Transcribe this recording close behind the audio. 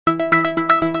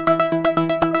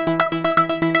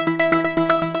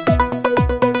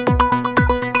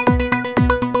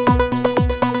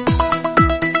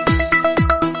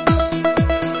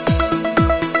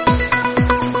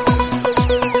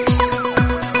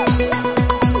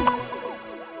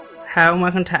Hello and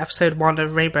welcome to episode 1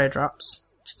 of Rainbow Drops,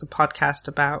 which is a podcast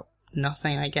about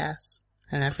nothing, I guess,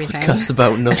 and everything. Podcast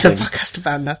about nothing. It's a podcast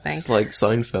about nothing. It's like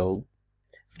Seinfeld.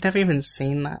 I've never even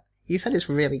seen that. You said it's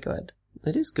really good.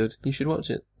 It is good. You should watch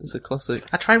it. It's a classic.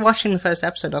 I tried watching the first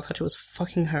episode, I thought it was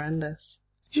fucking horrendous.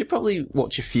 You should probably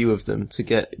watch a few of them to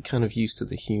get kind of used to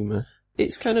the humour.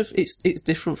 It's kind of, it's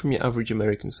different from your average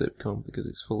American sitcom because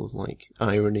it's full of like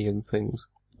irony and things.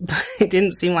 It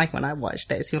didn't seem like when I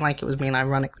watched it seemed like it was being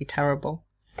ironically terrible.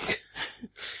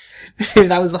 Maybe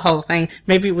that was the whole thing.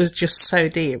 Maybe it was just so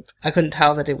deep. I couldn't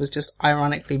tell that it was just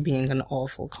ironically being an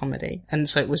awful comedy, and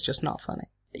so it was just not funny.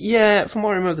 Yeah, from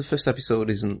what I remember, the first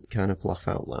episode isn't kind of laugh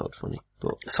out loud funny,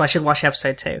 but So I should watch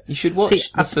episode 2. you should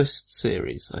watch the first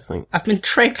series, I think. I've been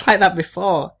tricked like that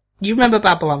before. You remember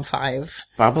Babylon 5?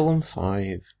 Babylon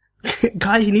 5.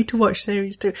 Guys, you need to watch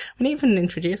series 2. We didn't even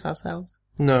introduce ourselves.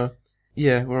 No.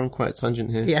 Yeah, we're on quite a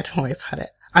tangent here. Yeah, don't worry about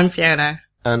it. I'm Fiona.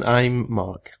 And I'm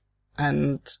Mark.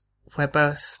 And we're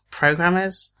both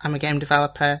programmers. I'm a game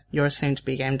developer. You're a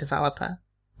soon-to-be game developer.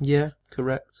 Yeah,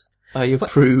 correct. I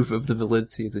approve of the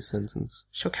validity of this sentence.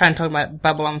 Shall we carry on talking about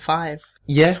Babylon 5?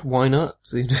 Yeah, why not?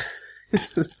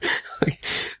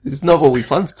 It's not what we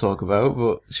planned to talk about,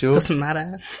 but sure. Doesn't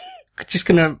matter. Just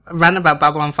gonna rant about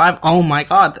Babylon 5. Oh my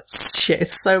god, that shit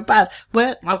is so bad.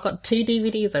 I've got 2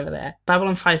 DVDs over there.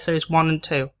 Babylon 5 Series 1 and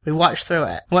 2. We watched through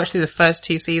it. We watched through the first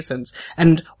 2 seasons.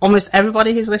 And almost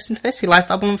everybody who's listened to this who liked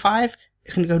Babylon 5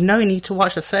 is gonna go, no, you need to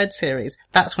watch the 3rd series.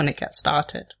 That's when it gets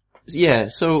started. Yeah,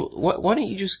 so why don't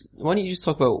you just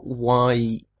talk about what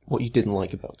you didn't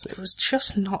like about it? It was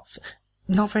just not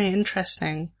very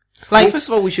interesting. Well, first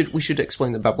of all, we should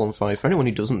explain that Babylon 5, for anyone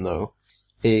who doesn't know,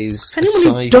 is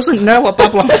anyone who doesn't know what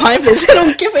Babylon 5 is, they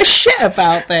don't give a shit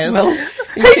about this. Well,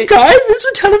 hey guys, it's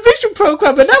a television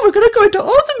program, and now we're going to go into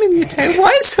Autumn in your Town. Why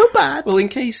it's so bad? Well, in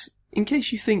case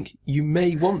you think you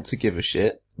may want to give a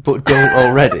shit, but don't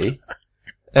already,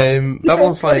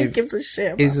 Babylon 5 gives a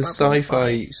shit is a Babylon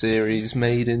sci-fi 5. series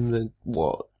made in the,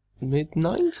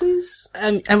 mid-90s?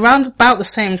 Around about the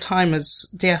same time as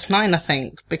DS9, I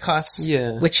think, because,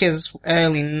 Yeah. which is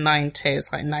early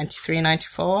 90s, like 93,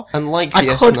 94. And like I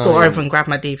DS9, could go over and grab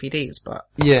my DVDs, but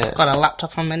yeah, I've got a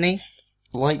laptop on my knee.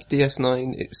 like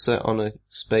DS9, it's set on a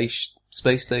space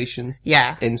station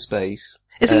Yeah. in space.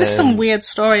 Isn't this some weird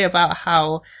story about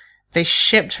how they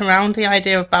shipped around the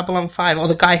idea of Babylon 5, or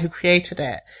the guy who created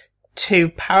it, to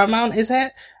Paramount, is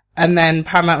it? And then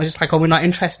Paramount was just like, oh, we're not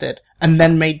interested. And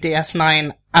then made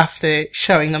DS9 after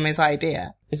showing them his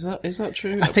idea. Is that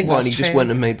true? I think and that's he just true.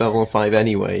 went and made Babylon 5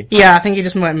 anyway. Yeah, I think he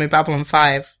just went and made Babylon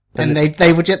 5. And And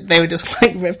they were just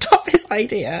like ripped off his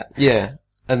idea. Yeah.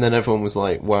 And then everyone was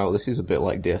like, wow, this is a bit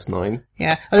like DS9.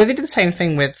 Yeah. Although they did the same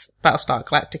thing with Battlestar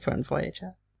Galactica and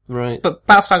Voyager. Right. But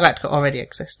Battlestar Galactica already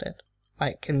existed.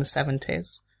 Like in the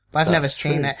 70s. But I've That's never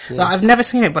seen true, it. yes. Like, I've never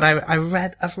seen it, but I've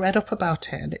read up about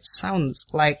it, and it sounds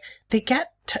like they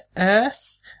get to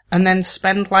Earth and then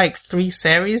spend like 3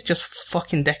 series just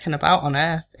fucking dicking about on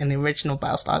Earth in the original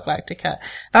Battlestar Galactica.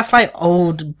 That's like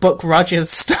old Buck Rogers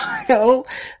style,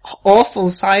 awful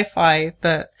sci-fi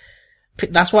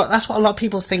that's what a lot of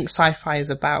people think sci-fi is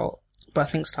about. But I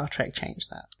think Star Trek changed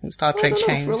that. I think Star Trek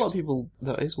changed. For a lot of people,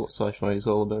 that is what sci-fi is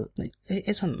all about. It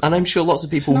isn't. And I'm sure lots of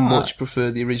people not. much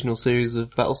prefer the original series of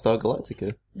Battlestar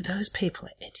Galactica. Those people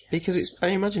are idiots. Because I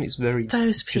imagine it's very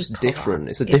Those just people different. are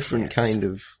It's a different idiots. kind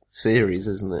of series,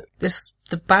 isn't it? This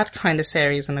the bad kind of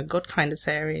series and a good kind of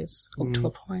series up to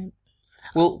a point.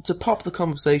 Well, to pop the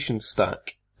conversation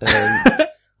stack,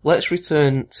 let's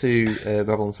return to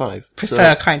Babylon 5.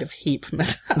 Prefer a kind of heap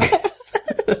myself.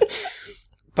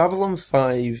 Babylon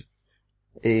 5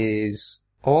 is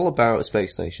all about a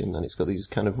space station, and it's got these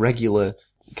kind of regular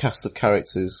cast of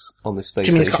characters on this space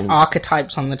Do you mean it's station. got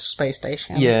archetypes on the space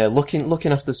station? Yeah,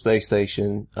 looking after the space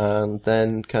station, and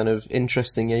then kind of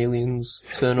interesting aliens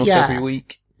turn up Yeah. every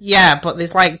week. Yeah, but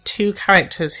there's like 2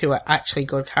 characters who are actually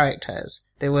good characters.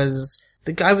 There was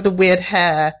the guy with the weird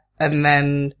hair, and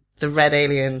then the red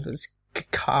alien was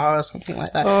Kakar or something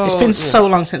like that. Oh, It's been yeah. so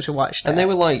long since we watched it. And they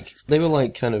were like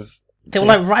kind of, They were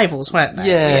like rivals, weren't they?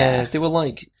 yeah, they were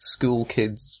like school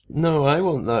kids. No, I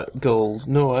want that gold.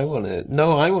 No, I want it.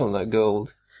 No, I want that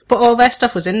gold. But all their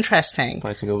stuff was interesting.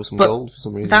 Fighting over some But gold for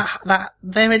some reason. That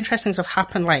their interesting stuff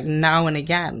happened like now and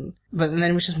again, but then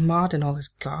it was just marred in all this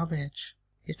garbage.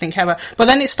 You didn't care about. But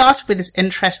then it started with this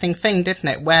interesting thing, didn't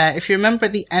it? Where if you remember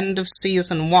at the end of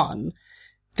season 1,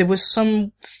 there was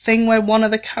some thing where one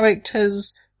of the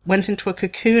characters went into a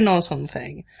cocoon or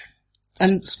something.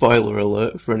 And Spoiler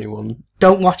alert for anyone.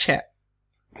 don't watch it.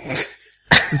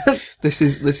 This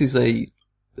is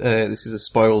a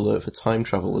spoiler alert for time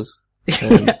travelers.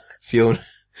 Fiona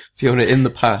Fiona in the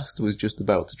past was just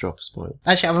about to drop a spoiler.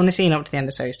 Actually, I've only seen up to the end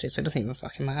of series 2, so it doesn't even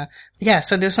fucking matter. Yeah,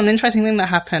 so there's some interesting thing that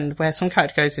happened where some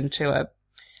character goes into a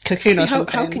cocoon See, or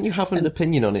something. how can you have an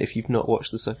opinion on it if you've not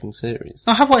watched the second series?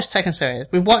 I have watched the second series.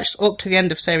 We watched up to the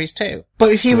end of series 2.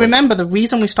 But if you remember, the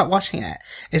reason we stopped watching it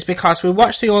is because we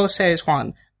watched through all of series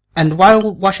 1, and while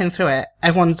watching through it,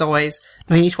 everyone's always,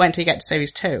 no, you need to wait until you get to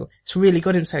series 2. It's really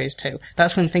good in series 2.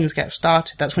 That's when things get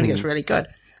started. That's when it gets really good.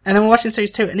 And then we're watching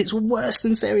series 2, and it's worse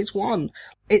than series 1.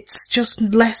 It's just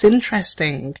less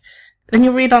interesting. Then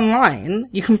you read online,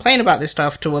 you complain about this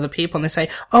stuff to other people, and they say,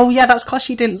 oh yeah, that's because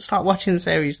you didn't start watching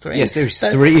series 3. Yeah, series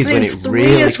 3 is when it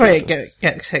really is where it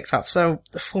gets kicked off. So,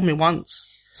 fool me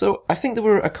once. So, I think there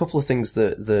were a couple of things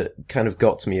that kind of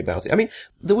got to me about it. I mean,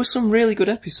 there were some really good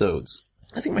episodes.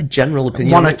 I think my general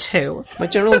opinion... One or two. My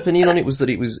general opinion on it was that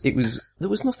it was, there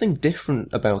was nothing different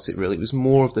about it really. It was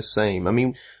more of the same. I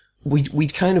mean,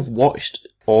 we'd kind of watched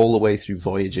all the way through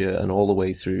Voyager and all the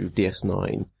way through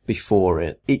DS9 before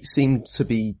it. It seemed to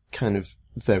be kind of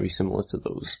very similar to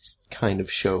those kind of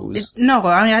shows. No,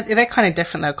 I mean, they're kind of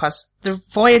different though, because the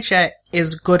Voyager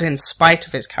is good in spite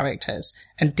of its characters,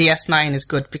 and DS9 is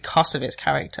good because of its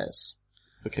characters.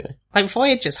 Okay. Like,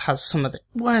 Voyagers has some of the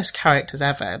worst characters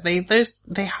ever.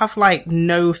 They have, like,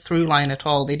 no through line at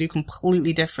all. They do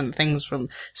completely different things from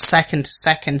second to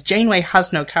second. Janeway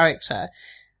has no character.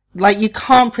 Like, you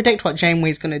can't predict what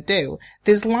Janeway's gonna do.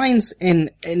 There's lines in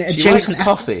adjacent... She likes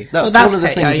coffee. That's one of the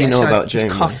things we know about Janeway.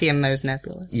 There's coffee in those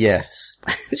nebulas. Yes.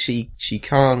 She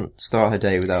can't start her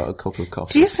day without a cup of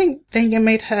coffee. Do you think they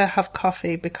made her have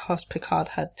coffee because Picard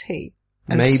had tea?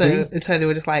 And maybe. So they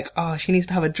were just like, oh, she needs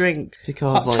to have a drink.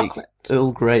 Picard's hot like chocolate.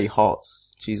 Earl Grey hot.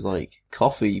 She's like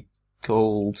coffee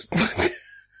cold.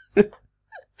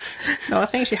 No, I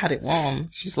think she had it warm.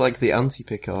 She's like the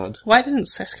anti-Picard. Why didn't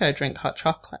Sisko drink hot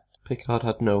chocolate? Picard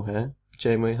had no hair.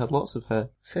 Janeway had lots of hair.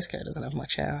 Sisko doesn't have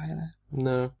much hair either.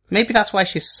 No. Maybe that's why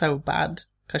she's so bad,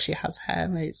 because she has hair.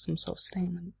 Maybe it's some sort of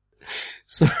statement.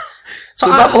 So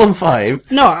Babylon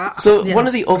 5. No, one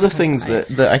of the other things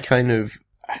that I kind of,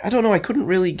 I don't know, I couldn't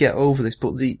really get over this,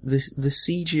 but the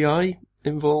CGI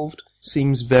involved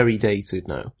seems very dated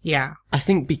now. Yeah. I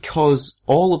think because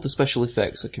all of the special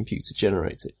effects are computer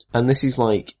generated, and this is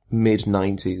like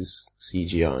mid-90s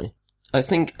CGI. I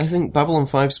think Babylon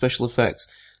 5 special effects,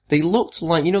 they looked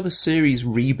like, you know, the series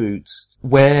Reboot,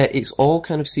 where it's all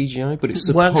kind of CGI, but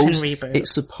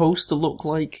it's supposed to look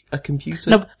like a computer.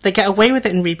 No, they get away with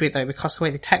it in Reboot though, because the way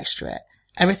they texture it.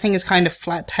 Everything is kind of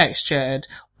flat textured,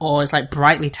 or is like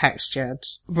brightly textured,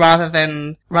 rather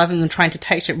than trying to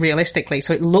texture it realistically,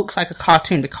 so it looks like a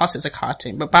cartoon because it's a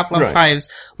cartoon. But Babylon 5's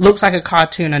looks like a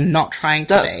cartoon and not trying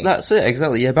to be. That's it,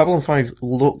 exactly. Yeah, Babylon 5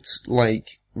 looked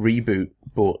like Reboot,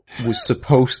 but was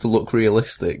supposed to look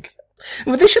realistic.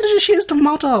 Well, they should have just used a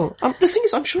model. The thing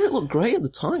is, I'm sure it looked great at the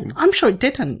time. I'm sure it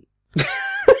didn't.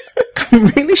 I'm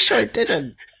really sure it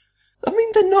didn't. I mean,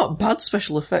 they're not bad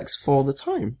special effects for the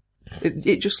time.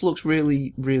 It just looks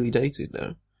really, really dated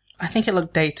now. I think it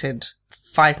looked dated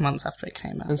 5 months after it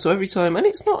came out. And so every time, and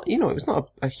it's not, you know, it's not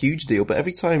a huge deal, but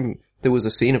every time there was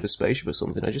a scene of a spaceship or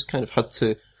something, I just kind of had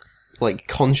to, like,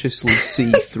 consciously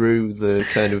see through the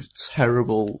kind of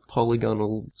terrible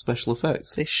polygonal special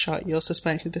effects. They shot your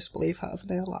suspension of disbelief out of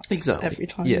an airlock. Exactly. Every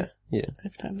time. Yeah.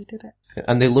 Every time they did it.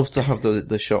 And they love to have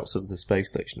the shots of the space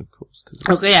station, of course.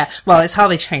 Oh, yeah. Well, it's how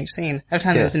they change scene. Every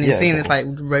time there's a new scene, exactly.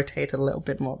 it's like rotated a little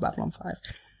bit more Babylon 5.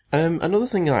 Another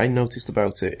thing that I noticed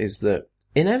about it is that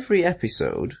in every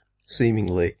episode,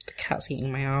 seemingly, the cat's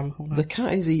eating my arm. The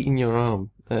cat is eating your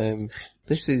arm.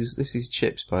 This is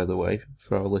Chips, by the way,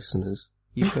 for our listeners.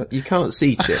 You can't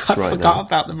see Chips right now. I forgot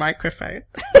about the microphone.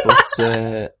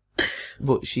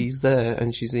 But she's there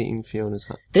and she's eating Fiona's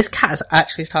hat. This cat has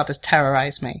actually started to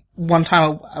terrorize me. One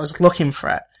time I was looking for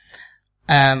it,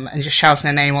 and just shouting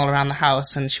her name all around the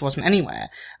house, and she wasn't anywhere.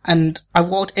 And I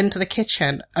walked into the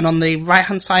kitchen, and on the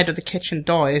right-hand side of the kitchen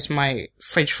door is my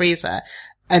fridge freezer,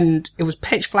 and it was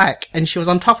pitch black, and she was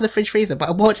on top of the fridge freezer, but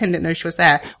I walked in, didn't know she was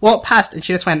there, walked past, and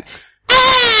she just went,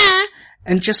 ah!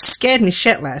 And just scared me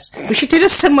shitless. But she did a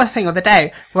similar thing the other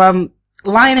day, where I'm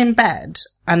lying in bed,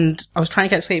 and I was trying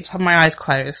to get sleep, so I had my eyes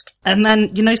closed. And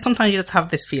then, you know, sometimes you just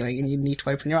have this feeling and you need to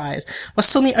open your eyes. Well, I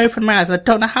suddenly opened my eyes, and I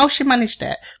don't know how she managed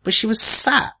it, but she was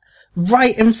sat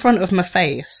right in front of my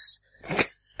face.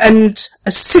 And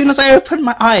as soon as I opened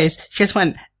my eyes, she just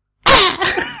went,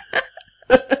 ah!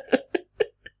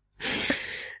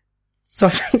 So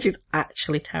I think she's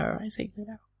actually terrorizing me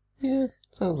now. Yeah,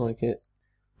 sounds like it.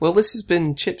 Well, this has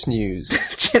been Chips News.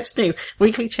 Chips News.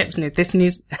 Weekly Chips News. This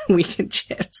news, Week in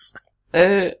Chips.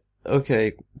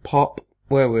 Okay. Pop.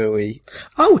 Where were we?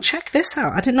 Oh, check this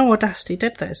out. I didn't know Audacity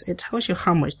did this. It tells you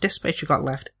how much disk space you got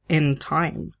left in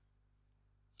time.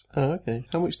 Oh, okay.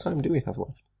 How much time do we have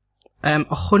left?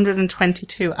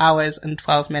 122 hours and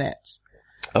 12 minutes.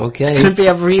 Okay. It's going to be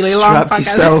a really long Strap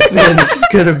yourself in. It's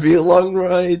going to be a long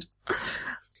ride.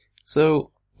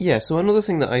 So another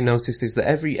thing that I noticed is that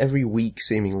every week,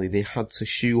 seemingly, they had to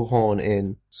shoehorn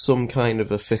in some kind of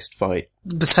a fist fight.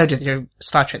 But so did the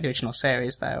Star Trek, the original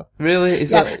series, though. Really?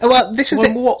 Is that... Well, this is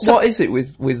what is it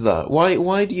with that?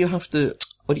 Why do you have to...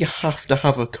 Why do you have to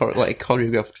have a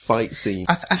choreographed fight scene?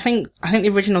 I think the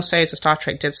original series of Star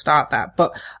Trek did start that,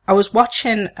 but I was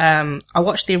watching, I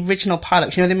watched the original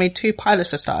pilots. You know, they made 2 pilots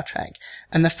for Star Trek,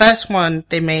 and the first one,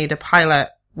 they made a pilot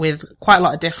with quite a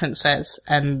lot of differences,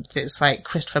 and it's like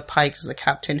Christopher Pike as the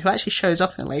captain, who actually shows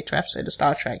up in a later episode of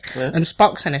Star Trek, and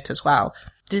Spock's in it as well.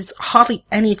 There's hardly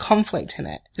any conflict in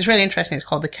it. It's really interesting. It's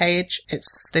called The Cage.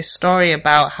 It's this story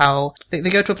about how they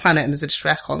go to a planet and there's a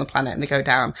distress call on the planet and they go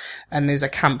down and there's a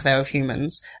camp there of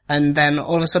humans, and then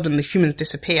all of a sudden the humans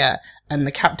disappear and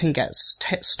the captain gets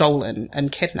stolen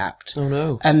and kidnapped. Oh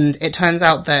no. And it turns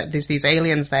out that there's these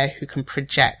aliens there who can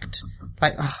project,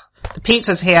 like, the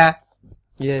pizza's here.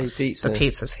 Yay, pizza. The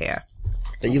pizza's here.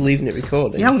 Are you leaving it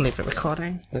recording? Yeah, I'm going to leave it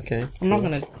recording. Okay. I'm not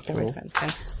going to get rid of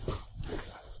anything.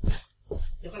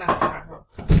 You're going to have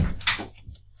to carry on.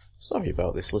 Sorry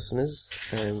about this, listeners.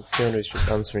 Fiona is just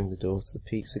answering the door to the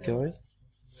pizza guy.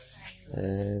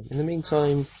 In the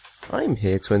meantime, I'm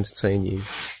here to entertain you.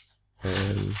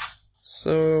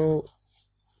 So...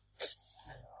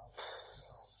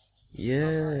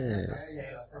 Yeah.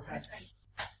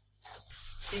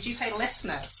 Did you say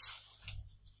listeners?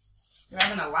 You're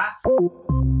having a laugh.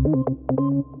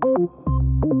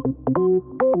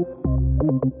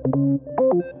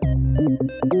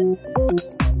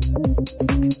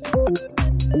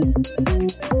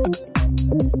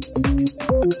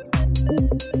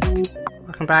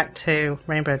 Welcome back to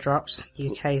Rainbow Drops,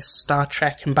 UK's Star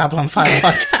Trek and Babylon 5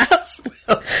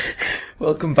 podcast.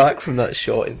 Welcome back from that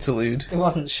short interlude. It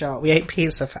wasn't short. We ate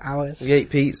pizza for hours. We ate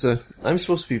pizza. I'm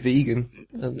supposed to be vegan.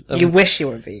 You wish you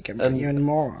were vegan, but you're a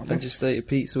moron. I just ate a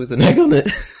pizza with an egg on it.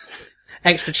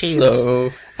 Extra cheese. So,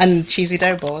 and cheesy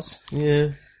dough balls. yeah.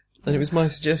 And it was my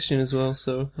suggestion as well,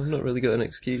 so I've not really got an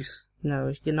excuse.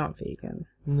 No, you're not vegan.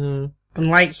 No.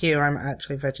 Unlike you, I'm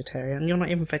actually vegetarian. You're not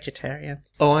even vegetarian.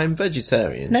 Oh, I'm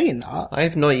vegetarian? No, you're not. I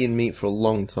have not eaten meat for a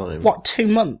long time. What, 2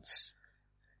 months?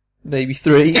 Maybe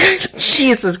 3.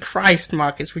 Jesus Christ,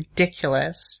 Mark, it's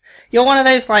ridiculous. You're one of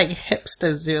those, like,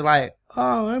 hipsters who are like,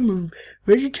 oh, I'm a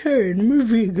vegetarian, I'm a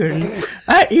vegan,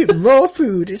 I eat raw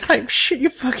food. It's like, shut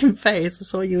your fucking face. I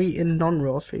saw you eating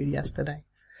non-raw food yesterday.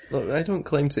 Look, I don't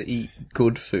claim to eat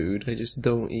good food, I just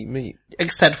don't eat meat.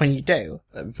 Except when you do.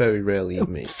 I very rarely eat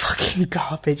meat. Fucking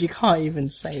garbage, you can't even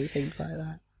say things like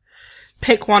that.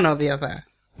 Pick one or the other.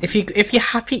 If you're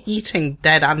happy eating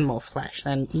dead animal flesh,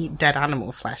 then eat dead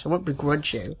animal flesh. I won't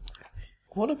begrudge you.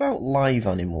 What about live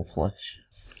animal flesh?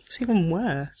 It's even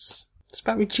worse. It's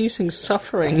about reducing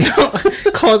suffering, not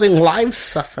causing live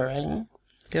suffering.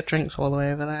 Your drink's all the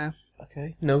way over there.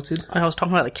 Okay, noted. I was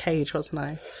talking about The Cage, wasn't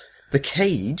I? The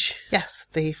Cage? Yes,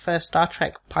 the first Star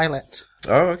Trek pilot.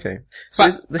 Oh, okay. So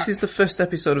But, this is the first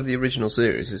episode of the original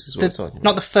series, this is what I'm talking about.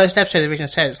 Not the first episode of the original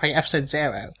series, it's like episode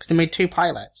 0, because they made 2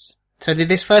 pilots. So they did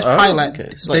this first pilot. Okay.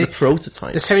 It's like the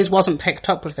prototype. The series wasn't picked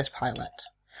up with this pilot.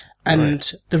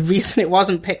 And the reason it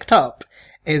wasn't picked up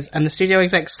is, and the studio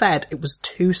exec said, it was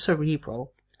too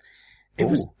cerebral. It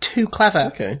was too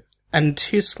clever. Okay. And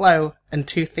too slow and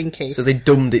too thinky. So they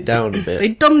dumbed it down a bit. They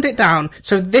dumbed it down.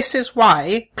 So this is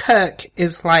why Kirk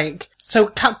is like, so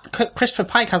Christopher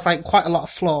Pike has like quite a lot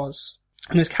of flaws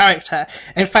in his character.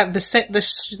 In fact,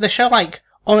 the show like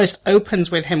almost opens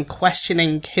with him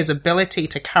questioning his ability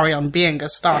to carry on being a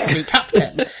Starfleet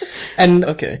captain. And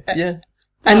okay, yeah.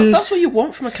 And that's what you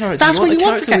want from a character. That's what you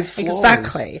want from a character with flaws.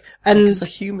 Exactly. And because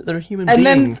they're a human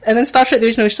being. And then Star Trek: The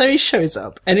Original Series shows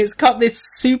up, and it's got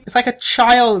this it's like a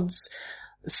child's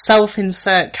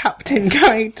self-insert captain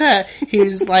character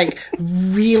who's like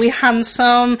really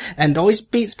handsome and always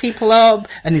beats people up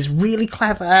and is really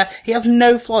clever. He has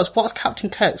no flaws. What's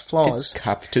Captain Kirk's flaws? It's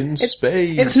Captain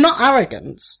Space. It's not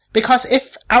arrogance. Because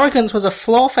if arrogance was a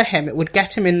flaw for him, it would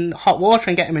get him in hot water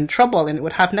and get him in trouble, and it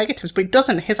would have negatives. But it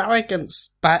doesn't. His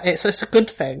arrogance, but it's a good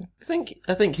thing.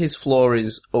 I think his flaw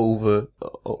is over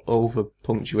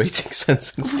punctuating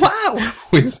sentences. Wow.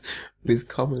 with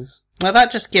commas. Well,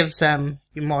 that just gives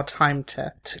you more time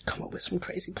to come up with some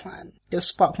crazy plan.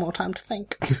 Gives Spock more time to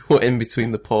think. What in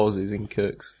between the pauses in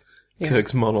Kirk's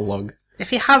monologue. If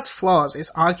he has flaws,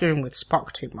 it's arguing with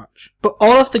Spock too much. But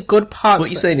all of the good parts... So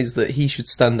what you're saying is that he should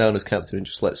stand down as captain and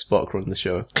just let Spock run the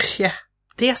show? Yeah.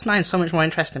 DS9 is so much more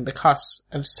interesting because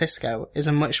of Sisko is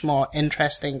a much more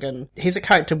interesting and he's a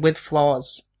character with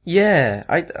flaws. Yeah,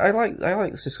 I like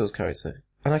Sisko's character.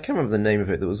 And I can't remember the name of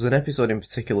it. There was an episode in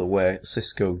particular where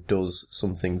Sisko does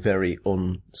something very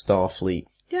un-Starfleet.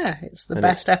 Yeah, it's the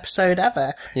best episode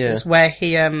ever. Yeah. It's where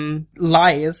he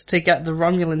lies to get the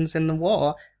Romulans in the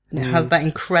war. And it has that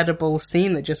incredible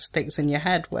scene that just sticks in your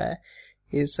head where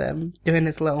he's doing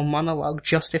his little monologue,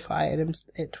 justifying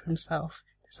it to himself.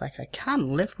 It's like, I can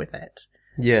live with it.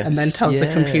 Yes. And then tells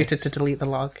the computer to delete the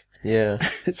log. Yeah.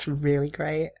 It's really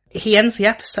great. He ends the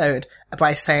episode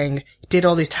by saying he did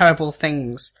all these terrible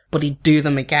things, but he'd do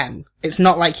them again. It's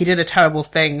not like he did a terrible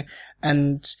thing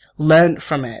and learnt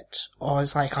from it, or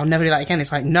it's like, I'll never do that again.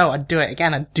 It's like, no, I'd do it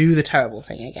again. I'd do the terrible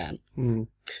thing again.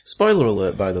 Spoiler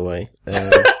alert, by the way.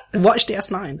 Watch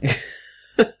DS9.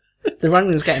 The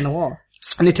Romulans get in the war.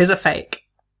 And it is a fake.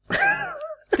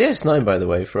 DS9, by the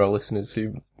way, for our listeners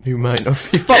who might not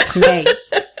be. Fuck me.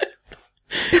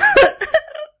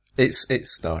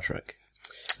 It's Star Trek.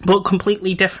 But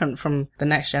completely different from The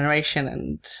Next Generation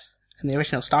and the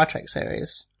original Star Trek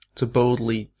series. To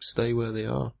boldly stay where they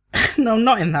are. No,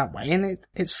 not in that way. And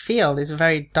its field is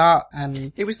very dark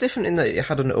and... It was different in that it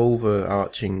had an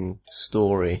overarching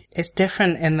story. It's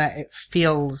different in that it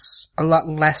feels a lot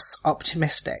less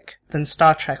optimistic than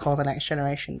Star Trek or The Next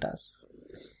Generation does.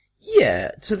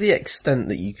 Yeah, to the extent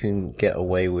that you can get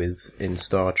away with in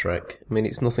Star Trek. I mean,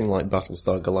 it's nothing like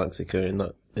Battlestar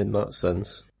Galactica in that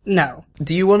sense. No.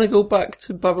 Do you want to go back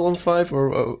to Babylon 5,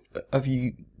 or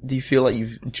do you feel like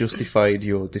you've justified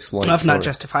your dislike I've for not it?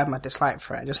 justified my dislike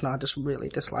for it, I just really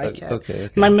dislike it. Okay.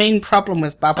 My main problem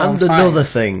with Babylon 5... And another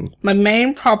thing. My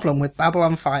main problem with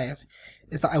Babylon 5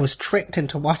 is that I was tricked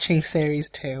into watching Series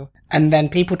 2, and then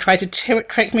people tried to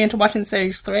trick me into watching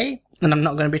Series 3, and I'm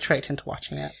not going to be tricked into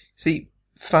watching it. See,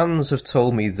 fans have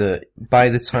told me that by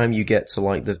the time you get to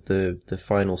like the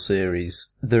final series,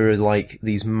 there are like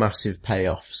these massive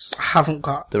payoffs. I haven't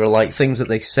got... There are like things that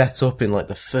they set up in like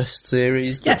the first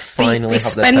series that finally they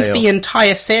have their spend payoff. the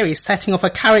entire series setting up a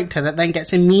character that then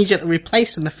gets immediately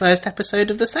replaced in the first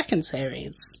episode of the second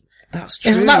series. That's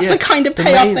true. That's the kind of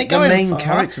payoff they're going the main for.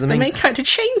 Character, the main character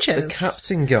changes. The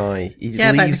captain guy, he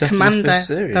yeah, leaves the after commander. the first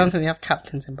series. I don't think they have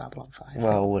captains in Babylon 5.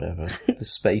 Well, whatever. The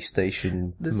space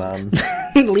station man.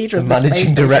 Leader of the managing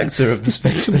space director station. of the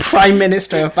space station. Prime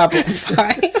Minister of Babylon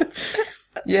 5.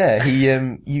 Yeah, he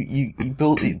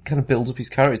kind of builds up his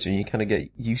character and you kind of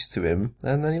get used to him,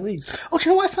 and then he leaves. Oh, do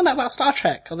you know what I found out about Star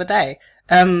Trek the other day?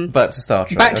 Back to Star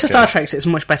Trek. Back to Star Trek, 'cause it's a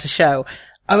much better show.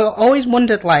 I always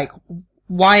wondered, like,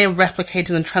 why are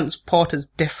replicators and transporters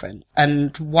different?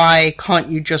 And why can't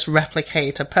you just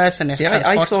replicate a person if transporters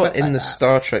I thought work in like the that?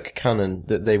 Star Trek canon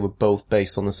that they were both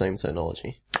based on the same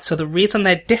technology. So the reason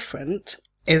they're different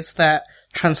is that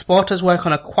transporters work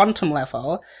on a quantum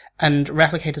level and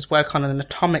replicators work on an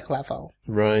atomic level.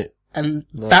 Right. And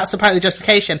that's apparently the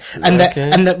justification. And that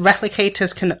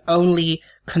replicators can only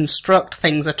construct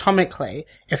things atomically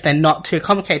if they're not too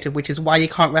complicated, which is why you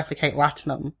can't replicate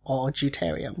latinum or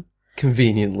deuterium.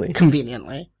 Conveniently.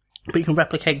 But you can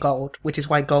replicate gold, which is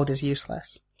why gold is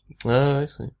useless. Oh, I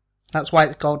see. That's why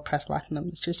it's gold pressed latinum.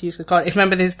 It's just useless gold. If you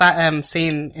remember, there's that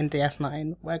scene in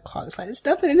DS9 where Quark's like, there's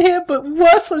nothing in here but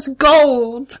worthless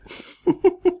gold.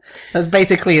 That's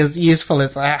basically as useful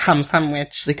as a ham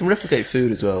sandwich. They can replicate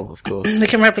food as well, of course. They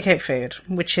can replicate food,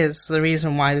 which is the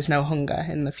reason why there's no hunger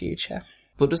in the future.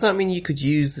 But does that mean you could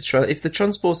use if the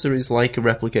transporter is like a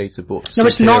replicator but No,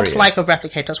 it's superior? not like a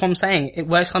replicator. That's what I'm saying. It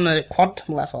works on a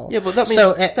quantum level. Yeah, but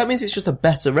that means it's just a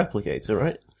better replicator,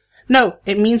 right? No,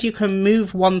 it means you can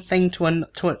move one thing to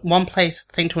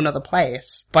another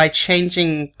place by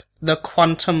changing the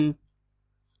quantum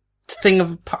thing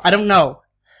of. I don't know.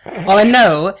 All I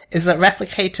know is that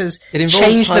replicators It involves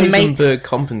change the main. Heisenberg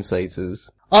compensators.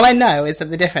 All I know is that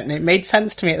they're different, and it made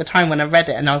sense to me at the time when I read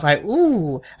it, and I was like,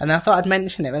 ooh, and I thought I'd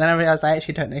mention it, but then I realised I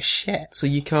actually don't know shit. So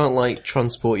you can't, like,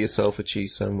 transport yourself a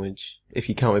cheese sandwich if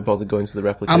you can't be bothered going to the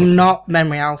replicator? I'm not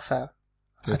Memory Alpha.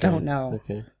 Okay. I don't know.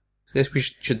 Okay. So I guess we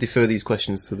should defer these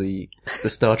questions to the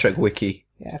Star Trek wiki.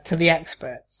 Yeah, to the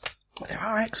experts. There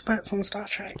are experts on Star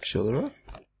Trek. I'm sure there are.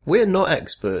 We're not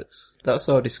experts. That's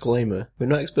our disclaimer. We're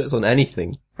not experts on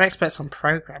anything. We're experts on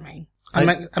programming. I'm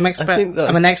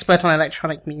an expert on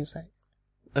electronic music.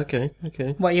 Okay.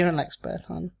 What are you an expert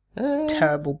on?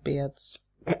 Terrible beards.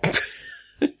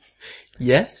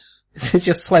 Yes. This is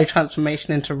just slow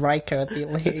transformation into Riker at the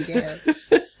later years.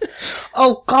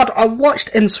 Oh god, I watched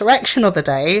Insurrection the other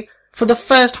day. For the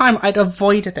first time, I'd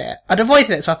avoided it.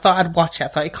 So I thought I'd watch it. I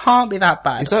thought, it can't be that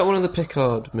bad. Is that one of the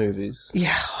Picard movies?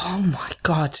 Yeah, oh my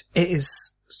god, it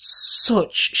is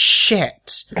such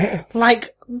shit.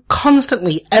 Like,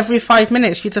 constantly, every 5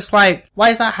 minutes, you're just like, why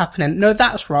is that happening? No,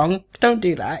 that's wrong. Don't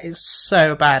do that. It's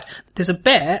so bad. There's a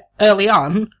bit, early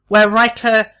on, where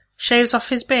Riker shaves off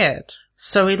his beard.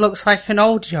 So he looks like an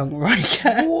old young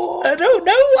Riker. What? I don't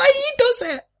know why he does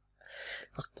it.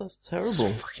 That's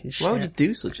terrible. Fucking Why would you shit.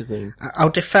 do such a thing? I'll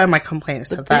defer my complaints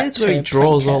The to that. beard's where he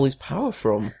draws all his power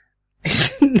from.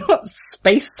 Not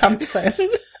Space Samson.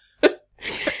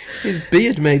 His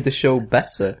beard made the show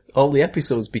better. All the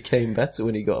episodes became better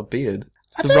when he got a beard.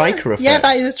 It's the Riker effect. Yeah,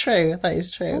 that is true. That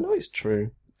is I true. know it's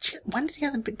true. When did he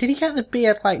get did he get the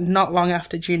beard like not long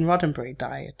after Gene Roddenberry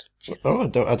died? Oh,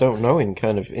 I don't know in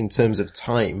terms of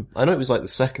time. I know it was like the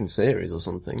second series or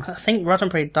something. I think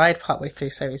Roddenberry died partway through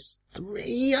series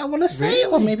 3, I want to say, Really?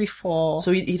 or maybe 4.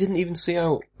 So he didn't even see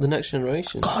out The Next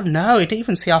Generation? God, no, he didn't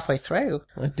even see halfway through.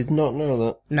 I did not know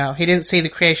that. No, he didn't see the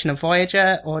creation of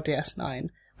Voyager or DS9,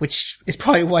 which is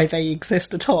probably why they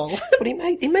exist at all. But he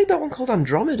made that one called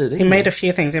Andromeda, didn't he? He made a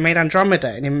few things. He made Andromeda,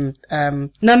 and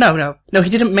no, he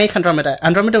didn't make Andromeda.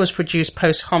 Andromeda was produced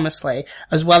posthumously,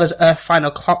 as well as Earth Final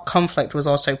Conflict was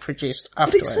also produced But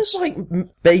it afterwards. says like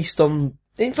based on.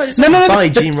 In fact, it's No, by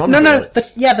Gene Roddenberry.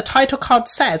 the title card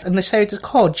says, and the series is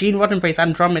called Gene Roddenberry's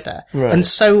Andromeda, Right. and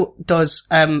so does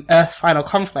Earth Final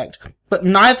Conflict. But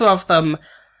neither of them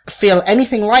feel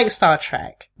anything like Star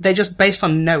Trek. They're just based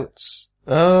on notes.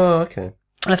 Oh, okay.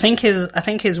 I think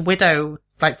his widow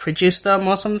like produced them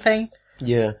or something.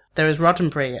 Yeah. There is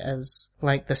Roddenberry as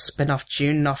like the spin-off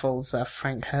Dune novels of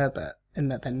Frank Herbert, in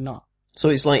that they're not. So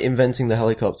it's like inventing the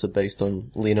helicopter based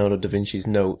on Leonardo da Vinci's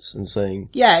notes and saying,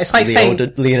 Yeah, it's like saying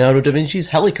Leonardo da Vinci's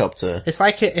helicopter. it's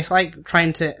like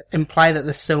trying to imply that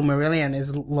the Silmarillion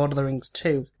is Lord of the Rings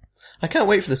 2. I can't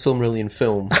wait for the Silmarillion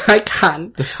film. I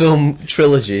can. The film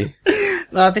trilogy.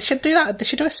 No, they should do that. They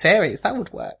should do a series. That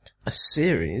would work. A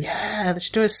series? Yeah, they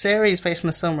should do a series based on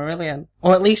the Silmarillion.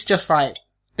 Or at least just like,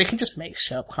 they can just make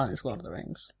shit up, can't they, Lord of the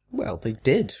Rings? Well, they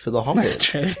did for The Hobbit. That's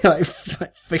true. like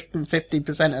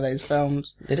 50% of those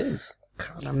films. It is.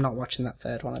 God, I'm not watching that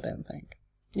third one, I don't think.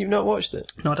 You've not watched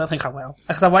it? No, I don't think I will.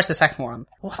 Because I watched the second one.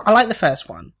 Well, I like the first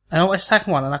one. And I watched the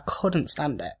second one and I couldn't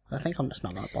stand it. I think I'm just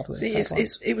not going to bother with See, the third one.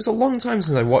 it was a long time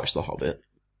since I watched The Hobbit.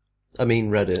 I mean,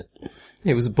 read it.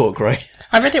 It was a book, right?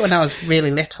 I read it when I was really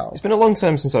little. It's been a long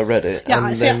time since I read it. Yeah, and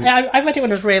I read it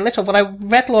when I was really little, but I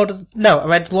read Lord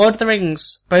of the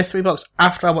Rings, both 3 books,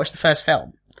 after I watched the first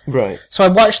film. Right. So I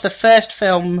watched the first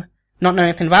film, not knowing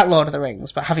anything about Lord of the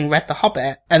Rings, but having read The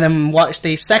Hobbit, and then watched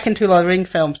the second 2 Lord of the Rings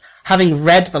films, having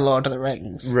read The Lord of the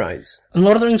Rings. Right. And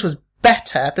Lord of the Rings was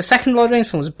better, the second Lord of the Rings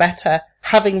film was better,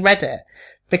 having read it,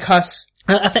 because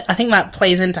I think that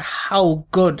plays into how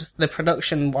good the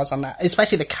production was on that,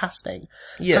 especially the casting.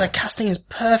 Yeah. So the casting is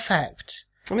perfect.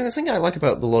 I mean, the thing I like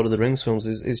about the Lord of the Rings films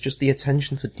is just the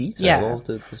attention to detail, Yeah. all of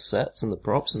the sets and the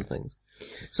props and things.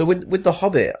 So with The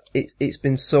Hobbit, it's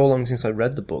been so long since I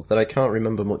read the book that I can't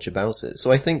remember much about it.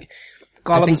 So I think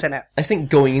Gollum's in it. I think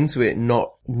going into it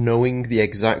not knowing the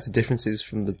exact differences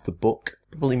from the book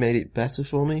probably made it better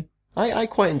for me. I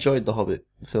quite enjoyed the Hobbit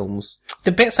films.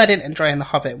 The bits I didn't enjoy in The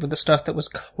Hobbit were the stuff that was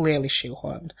clearly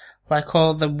shoehorned. Like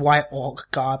all the White Orc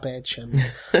garbage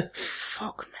and...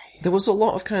 fuck me. There was a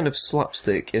lot of kind of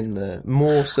slapstick in there,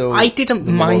 more so I didn't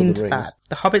than The Lord of mind the Rings. that.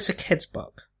 The Hobbit's a kid's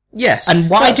book. Yes. And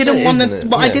what I that's didn't it, want isn't them, it?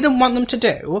 what I Yeah. didn't want them to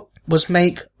do was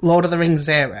make Lord of the Rings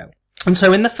 0. And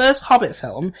so in the first Hobbit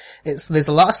film, there's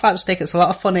a lot of slapstick, it's a lot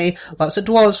of funny, lots of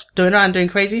dwarves doing around doing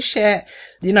crazy shit,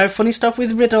 funny stuff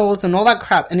with riddles and all that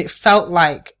crap, and it felt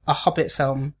like a Hobbit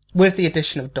film with the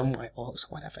addition of dumb white orcs or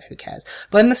whatever, who cares.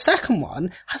 But in the second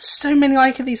one, has so many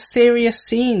these serious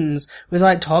scenes with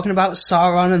talking about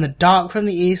Sauron and the dark from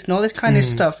the east and all this kind of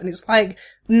stuff, and it's like,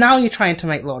 now you're trying to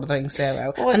make Lord of the Rings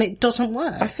 0, Well, and it doesn't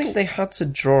work. I think they had to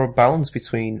draw a balance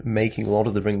between making Lord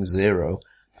of the Rings 0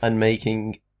 and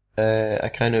making a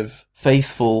kind of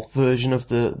faithful version of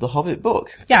the Hobbit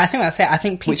book, Yeah, I think that's it. I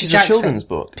think which is a children's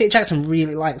book. Peter Jackson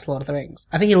really likes Lord of the Rings.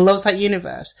 I think he loves that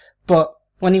universe, but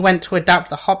when he went to adapt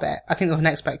The Hobbit, I think there was an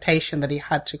expectation that he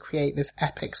had to create this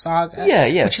epic saga.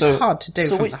 Yeah. Which is hard to do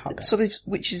from The Hobbit. So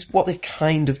which is what they've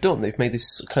kind of done. They've made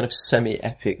this kind of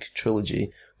semi-epic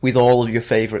trilogy with all of your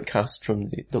favourite cast from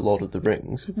the Lord of the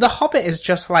Rings. The Hobbit is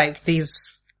just like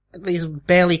these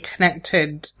barely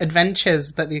connected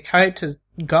adventures that the characters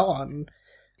go on.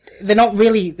 It doesn't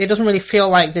really feel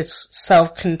like this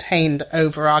self-contained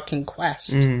overarching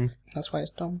quest. That's why it's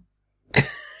dumb.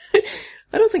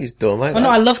 I don't think it's dumb.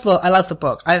 I love the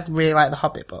book. I really like the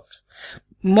Hobbit book.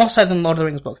 More so than Lord of the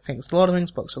Rings book things. Lord of the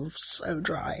Rings books are so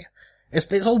dry.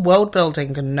 It's all world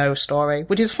building and no story,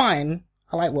 which is fine.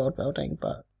 I like world building,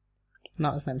 but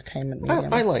not as an entertainment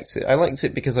medium. I liked it. I liked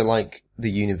it because I like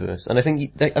the universe, and I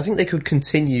think they could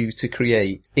continue to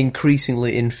create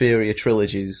increasingly inferior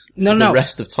trilogies for the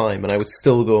rest of time, and I would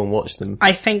still go and watch them.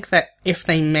 I think that if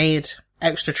they made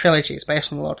extra trilogies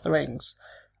based on Lord of the Rings,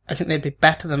 I think they'd be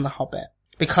better than The Hobbit,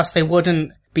 because they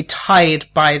wouldn't be tied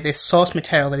by this source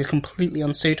material that is completely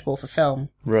unsuitable for film.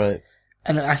 Right.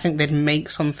 And I think they'd make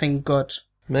something good.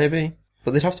 Maybe.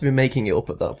 But they'd have to be making it up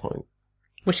at that point.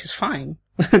 Which is fine.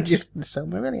 Just the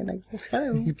Silmarillion exists.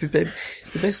 They're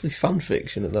basically fan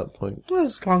fiction at that point. Well,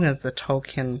 as long as the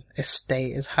Tolkien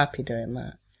estate is happy doing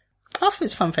that. Half of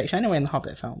it's fan fiction anyway in the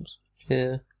Hobbit films.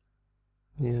 Yeah.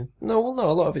 Yeah. No, a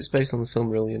lot of it's based on the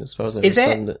Silmarillion as far as I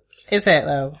understand it. Is it,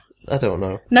 though? I don't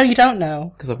know. No, you don't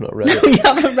know. Because I've not read No, it. you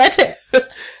haven't read it.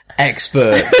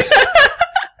 Experts.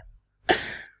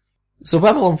 So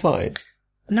Babylon 5.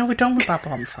 No, we're done with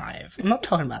Babylon 5. I'm not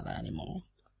talking about that anymore.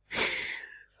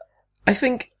 I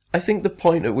think the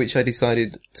point at which I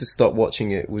decided to stop watching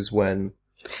it was when...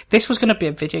 This was going to be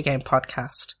a video game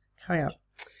podcast. Carry on.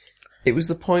 It was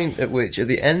the point at which, at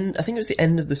the end, I think it was the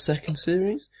end of the second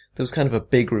series, there was kind of a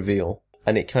big reveal.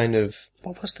 And it kind of...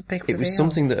 What was the big reveal? It was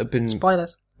something that had been...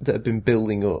 Spoilers. That had been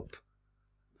building up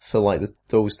for, like,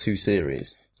 those two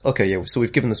series. Okay, yeah, so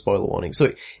we've given the spoiler warning.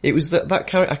 So it was that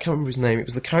character, I can't remember his name, it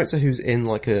was the character who's in,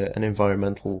 like, an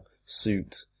environmental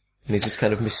suit. And he's this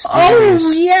kind of mysterious...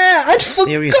 Oh, yeah! I'd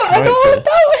forgotten all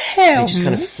about him! And he just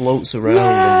kind of floats around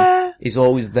and is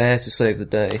always there to save the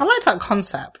day. I like that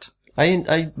concept.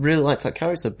 I really liked that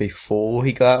character before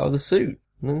he got out of the suit.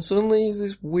 And then suddenly he's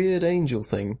this weird angel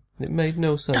thing. It made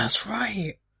no sense. That's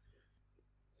right.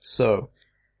 So,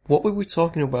 what were we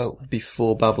talking about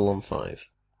before Babylon 5?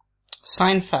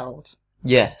 Seinfeld.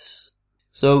 Yes.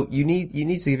 So you need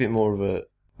to give it more of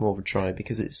a try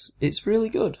because it's really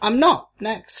good. I'm not.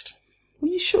 Next.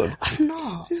 Well, you should. I'm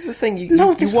not. This is the thing. You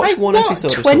watch one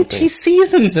episode or 20 something.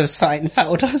 seasons of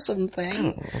Seinfeld or something. I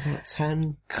don't know, about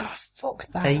 10. God,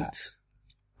 fuck that. 8.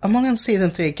 I'm only on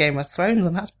season 3 of Game of Thrones,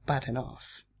 and that's bad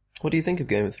enough. What do you think of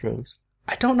Game of Thrones?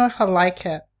 I don't know if I like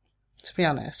it, to be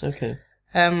honest. Okay.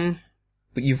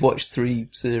 But you've watched 3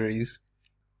 series.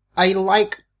 I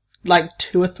like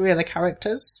 2 or 3 of the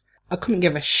characters. I couldn't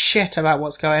give a shit about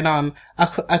what's going on.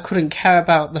 I couldn't care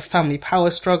about the family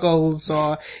power struggles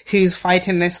or who's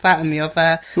fighting this, that and the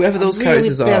other. Whoever those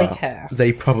characters are,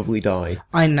 they probably die.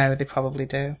 I know they probably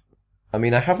do. I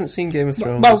mean, I haven't seen Game of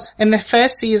Thrones. Well, in the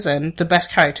first season, the best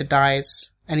character dies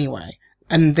anyway.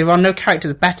 And there are no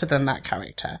characters better than that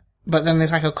character. But then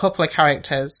there's like a couple of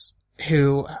characters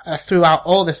who are throughout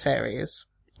all the series.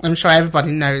 I'm sure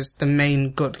everybody knows the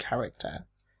main good character.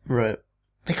 Right.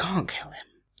 They can't kill him.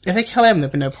 If they kill him,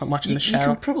 there'd be no point watching the show. You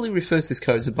can probably refer to this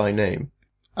character by name.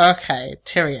 Okay,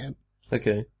 Tyrion.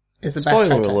 Okay. Is the Spoiler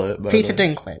best character. alert, by Peter the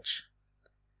way. Dinklage.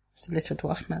 It's a little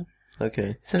dwarf man.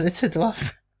 Okay. It's a little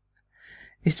dwarf.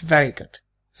 It's very good.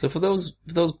 So for those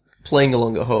playing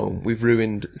along at home, we've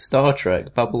ruined Star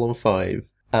Trek, Babylon 5,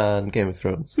 and Game of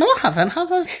Thrones. No, I haven't.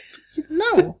 Have I?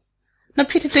 No. No,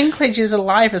 Peter Dinklage is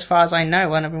alive as far as I know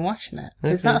when I've been watching it.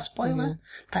 Okay. Is that a spoiler? Okay.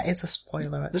 That is a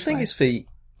spoiler, actually. The thing is, Fee,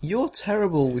 you're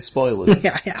terrible with spoilers.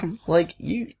 Yeah, I am. Like,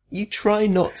 you try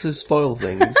not to spoil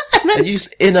things, and you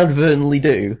just inadvertently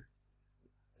do.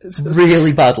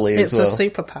 Really badly as well. It's a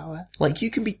superpower. Like,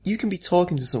 you can be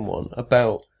talking to someone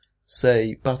about,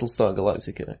 say, Battlestar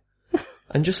Galactica,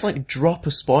 and just, like, drop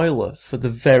a spoiler for the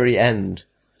very end.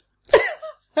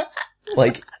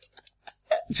 Like,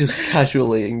 just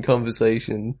casually in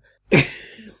conversation.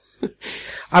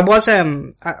 I was,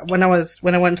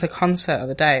 when I went to the concert the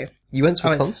other day. You went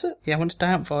to a concert? Yeah, I went to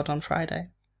Dartford on Friday.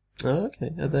 Oh, okay.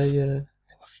 Are they were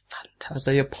fantastic.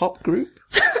 Are they a pop group?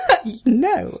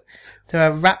 No. They're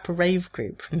a rap rave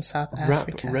group from South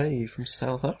Africa. Rap rave from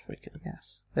South Africa?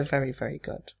 Yes. They're very, very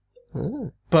good.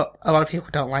 Oh. But a lot of people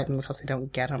don't like them because they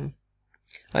don't get them.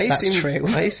 That's true.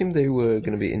 I assumed they were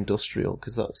going to be industrial,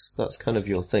 because that's kind of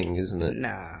your thing, isn't it?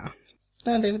 Nah.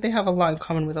 No, they have a lot in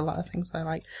common with a lot of things I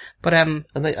like. But, And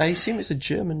I assume it's a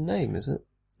German name, is it?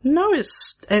 No,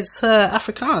 it's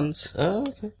Afrikaans. Oh,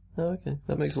 okay.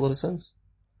 That makes a lot of sense.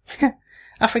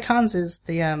 Afrikaans is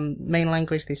the, main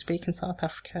language they speak in South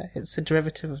Africa. It's a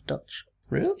derivative of Dutch.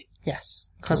 Really? Yes.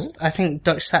 Because I think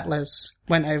Dutch settlers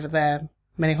went over there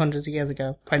many hundreds of years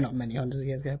ago. Probably not many hundreds of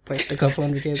years ago, probably a couple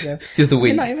hundred years ago. The other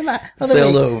week. Not even that.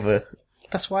 Sailed over.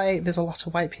 That's why there's a lot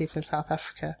of white people in South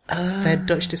Africa. They're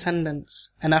Dutch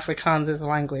descendants. And Afrikaans is the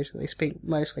language that they speak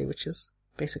mostly, which is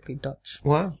basically Dutch.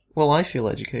 Wow. Well, I feel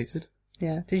educated.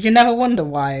 Yeah. Did you never wonder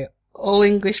why all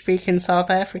English-speaking South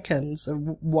Africans are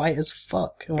white as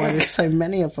fuck, and why there's so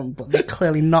many of them, but they're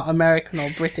clearly not American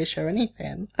or British or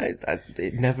anything.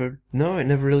 It never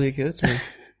really occurred to me.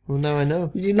 Well, now I know.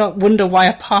 Did you not wonder why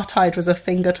apartheid was a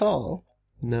thing at all?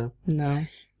 No. No.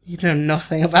 You know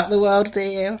nothing about the world, do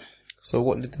you? So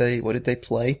what did they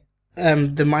play?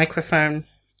 The microphone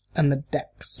and the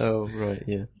decks. Oh, right,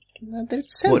 yeah. They're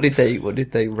What did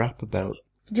they rap about?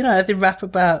 You know, they rap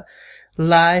about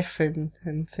life and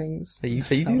things. Are you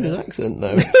doing an accent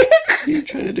now? Are you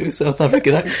trying to do a South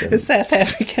African accent? A South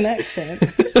African accent.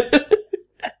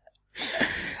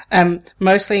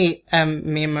 Mostly,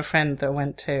 me and my friend that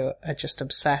went to are just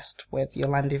obsessed with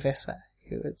Yolandi Visser,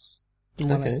 who is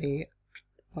one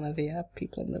of the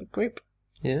people in the group.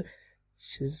 Yeah.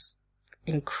 She's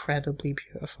incredibly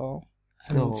beautiful.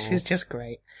 And she's just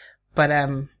great. But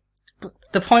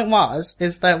the point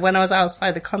is that when I was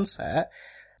outside the concert,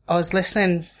 I was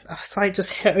listening, I was like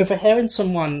just overhearing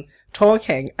someone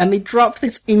talking, and they dropped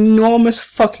this enormous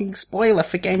fucking spoiler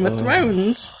for Game of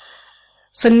Thrones.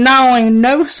 So now I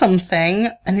know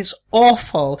something, and it's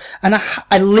awful. And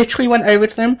I literally went over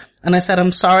to them, and I said,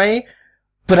 I'm sorry,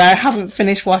 but I haven't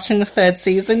finished watching the 3rd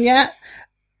season yet,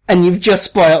 and you've just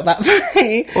spoiled that for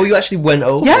me. Oh, you actually went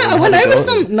over? Yeah, I went over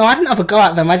to them. No, I didn't have a go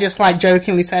at them. I just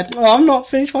jokingly said, oh, I'm not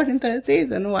finished watching 3rd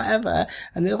season or whatever.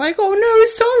 And they're like, oh no,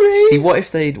 sorry. See, what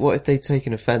if they'd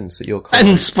taken offence at your comment?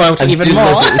 And spoiled it even more.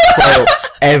 And spoil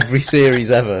every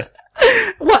series ever.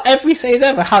 What, every series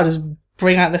ever? How does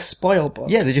bring out the spoil book?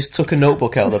 Yeah, they just took a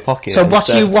notebook out of their pocket. So what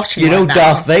are you watching You know right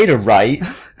Darth Vader, right?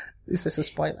 Is this a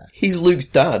spoiler? He's Luke's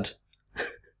dad.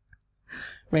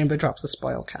 Rainbow drops the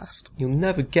spoil cast. You'll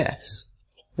never guess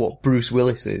what Bruce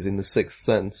Willis is in The Sixth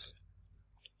Sense.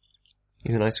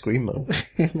 He's an ice cream man.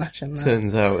 Imagine that.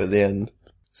 Turns out at the end.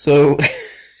 So,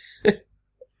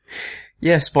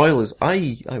 yeah, spoilers.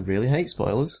 I really hate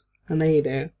spoilers. I know you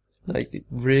do. Like,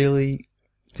 really,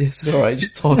 it's alright,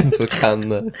 just talking to a can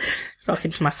there.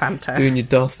 Talking to my Fanta. Doing your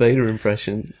Darth Vader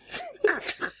impression.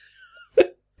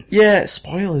 Yeah,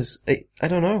 spoilers. I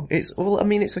don't know.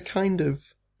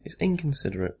 It's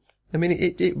inconsiderate. I mean,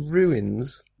 it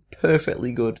ruins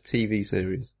perfectly good TV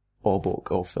series, or book,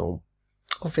 or film.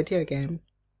 Or video game.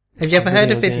 Have you ever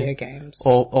heard of video games?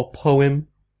 Or poem,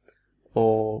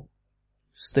 or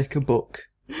sticker book.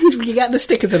 You get the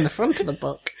stickers in the front of the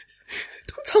book.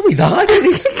 Don't tell me that. I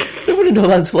don't want to know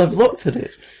that until I've looked at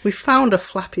it. We found a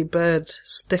Flappy Bird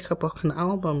sticker book and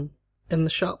album in the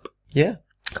shop. Yeah.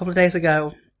 A couple of days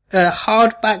ago. A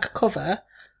hardback cover,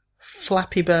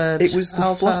 Flappy Bird. It was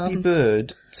the Flappy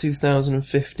Bird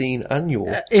 2015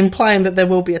 annual. Implying that there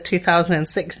will be a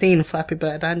 2016 Flappy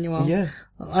Bird annual. Yeah.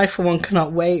 I, for one,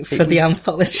 cannot wait for the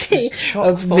anthology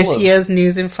of this year's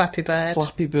news in Flappy Bird.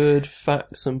 Flappy Bird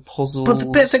facts and puzzles. But the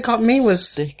bit that got me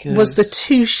was the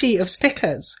 2-sheet of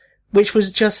stickers, which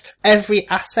was just every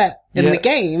asset in the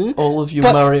game. All of your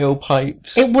Mario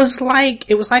pipes. It was like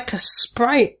a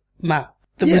sprite map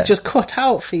that was just cut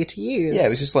out for you to use. Yeah, it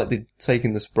was just like they'd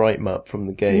taken the sprite map from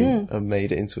the game and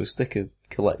made it into a sticker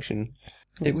collection.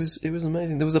 It was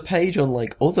amazing. There was a page on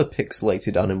other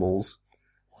pixelated animals.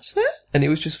 Was there? And it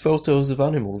was just photos of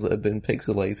animals that had been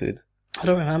pixelated. I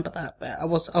don't remember that bit. I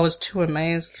was too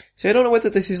amazed. See, I don't know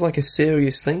whether this is a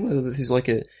serious thing, whether this is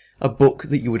a book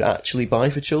that you would actually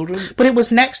buy for children. But it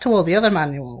was next to all the other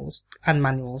manuals.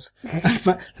 Manuals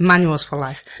for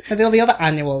life. And all the other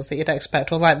annuals that you'd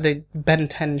expect, or the Ben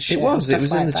 10 shit. It was in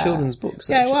the that. children's book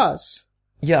section. Yeah, it was.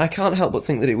 Yeah, I can't help but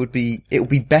think that it would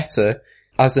be better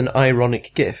as an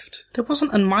ironic gift. There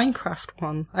wasn't a Minecraft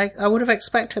one. I would have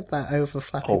expected that over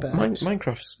Flappy Bird.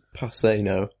 Minecraft's passé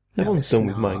now. Everyone's done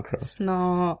with Minecraft. It's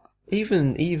not.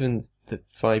 Even the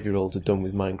 5-year-olds are done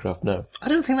with Minecraft now. I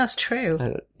don't think that's true.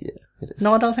 Yeah, it is.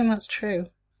 No, I don't think that's true.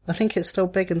 I think it's still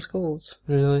big in schools.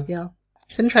 Really? Yeah.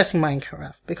 It's interesting,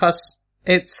 Minecraft, because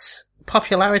its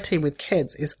popularity with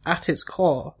kids is at its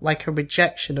core like a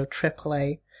rejection of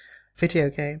AAA video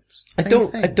games. I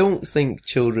don't think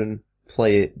children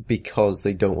play it because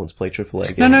they don't want to play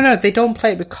AAA games. No, they don't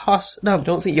play it because... No. I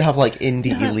don't think you have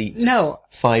indie elite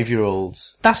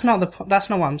 5-year-olds. That's not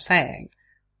what I'm saying.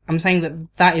 I'm saying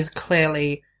that is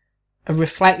clearly a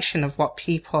reflection of what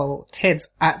kids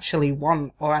actually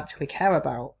want or actually care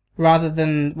about, rather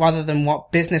than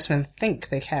what businessmen think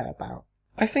they care about.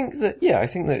 I think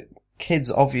that kids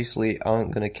obviously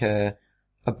aren't going to care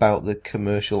about the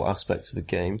commercial aspects of a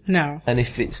game. No. And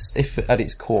if at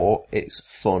its core it's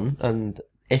fun, and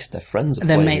if their friends are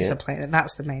their playing mates it, are playing it,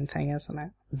 that's the main thing, isn't it?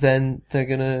 Then they're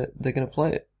gonna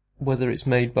play it, whether it's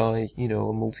made by a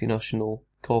multinational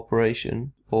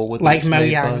corporation or whether it's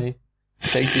made by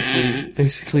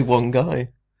basically one guy.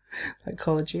 Like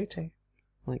Call of Duty.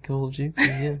 like Call of Duty,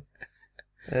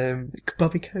 yeah.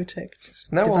 Bobby Kotick.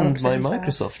 It's now on develops by it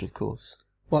himself. Microsoft, of course.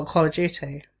 What, Call of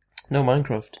Duty? No,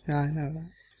 Minecraft. No, I know that.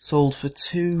 Sold for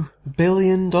 $2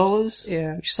 billion?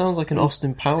 Yeah. Which sounds like an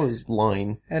Austin Powers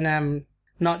line. And,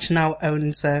 Notch now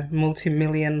owns a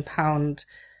multi-million-pound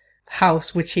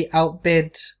house, which he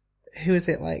outbid, who is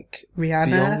it, like,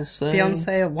 Rihanna?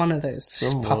 Beyonce, or one of those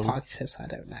pop artists, I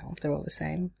don't know. They're all the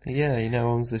same. Yeah, he now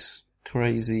owns this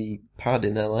crazy pad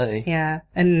in LA. Yeah,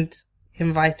 and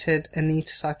invited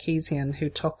Anita Sarkeesian, who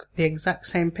took the exact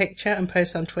same picture and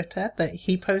posted on Twitter that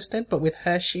he posted, but with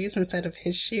her shoes instead of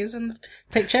his shoes in the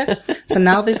picture. So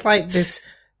now there's like this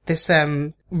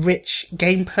rich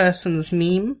game person's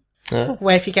meme,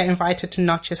 where if you get invited to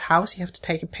Notch's house, you have to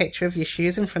take a picture of your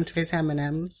shoes in front of his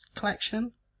M&M's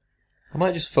collection. I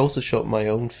might just Photoshop my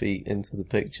own feet into the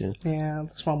picture. Yeah,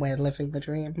 that's one way of living the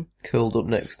dream. Curled up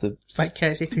next to...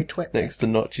 Vicariously through Twitter. Next to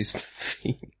Notch's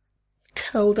feet.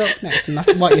 Curled up next to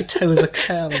Notch, what your toes are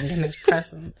curling in his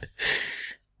presence.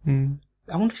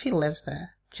 I wonder if he lives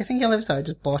there. Do you think he lives there or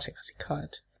just bought it because he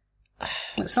could?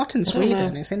 It's not in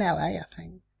Sweden, it's in LA, I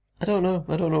think. I don't know.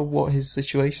 I don't know what his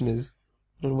situation is.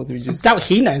 I don't know whether he just... I doubt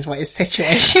he knows what his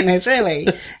situation is, really.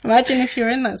 Imagine if you're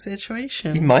in that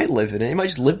situation. He might live in it. He might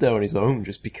just live there on his own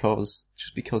just because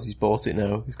he's bought it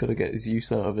now. He's got to get his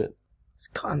use out of it. He's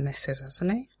got a missus,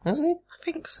 hasn't he? Has he? I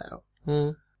think so.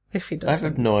 If he doesn't. I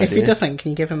have no idea. If he doesn't,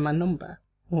 can you give him my number?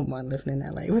 I wouldn't mind living in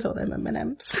LA with all them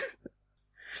M&Ms.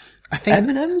 I think...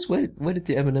 M&Ms? Where did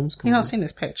the M&Ms come from? You've not seen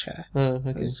this picture? Oh,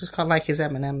 okay. It's just got like his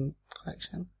M&M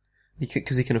collection.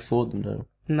 Because he can afford them now?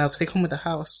 No, because they come with the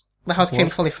house. The house came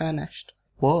fully furnished.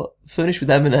 What? Furnished with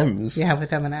M&Ms? Yeah,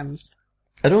 with M&Ms.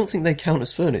 I don't think they count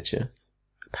as furniture.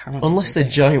 Apparently. Unless they're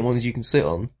giant ones you can sit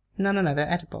on. No, they're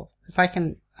edible. It's like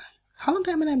how long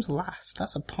do M&Ms last?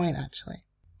 That's a point, actually.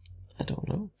 I don't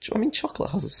know. I mean,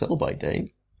 chocolate has a sell-by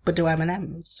date. But do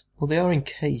M&Ms? Well, they are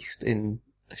encased in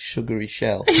a sugary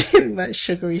shell. That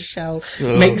sugary shell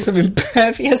makes them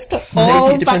impervious to all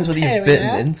maybe it depends whether bacteria. you've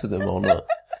bitten into them or not.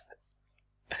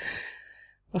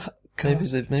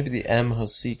 Maybe the M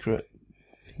has secret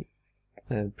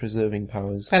preserving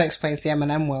powers. That explains the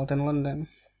M&M world in London.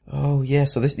 Oh yeah,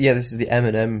 so this is the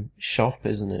M&M shop,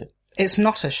 isn't it? It's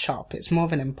not a shop, it's more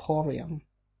of an emporium.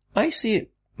 I see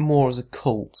it more as a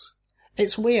cult.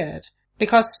 It's weird,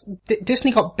 because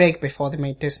Disney got big before they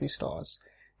made Disney stores.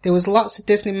 There was lots of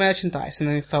Disney merchandise, and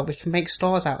then they thought, we can make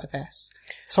stores out of this.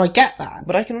 So I get that.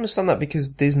 But I can understand that because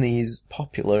Disney is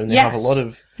popular, and they have a lot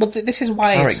of Well, this is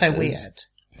why characters, it's so weird.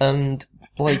 And,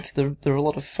 like, there are a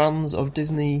lot of fans of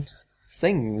Disney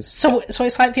things. So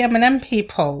it's like the M&M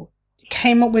people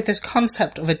came up with this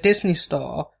concept of a Disney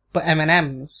store, but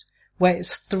M&Ms, where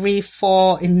it's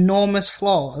 3-4 enormous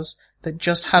floors that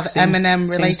just have M&M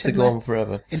related. It seems to go on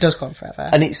forever. It does go on forever.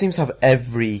 And it seems to have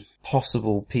every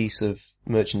possible piece of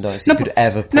merchandise you could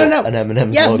ever put an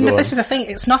M&M's logo on. Yeah, this is the thing.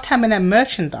 It's not M&M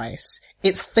merchandise.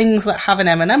 It's things that have an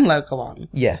M&M logo on.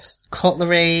 Yes.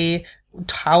 Cutlery,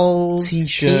 towels,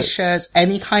 t-shirts,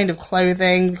 any kind of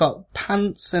clothing. You've got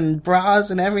pants and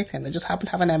bras and everything that just happen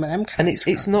to have an M&M character. And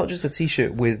it's not just a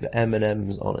t-shirt with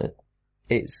M&M's on it.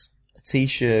 It's a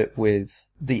t-shirt with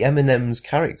the M&M's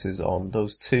characters on,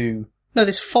 those two. No,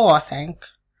 there's 4, I think.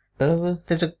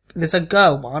 There's a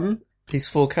girl one. These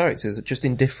 4 characters are just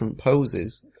in different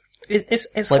poses.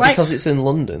 It's like because it's in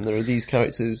London, there are these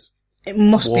characters. It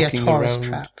must be a tourist around.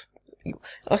 trap.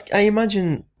 I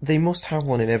imagine they must have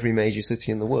one in every major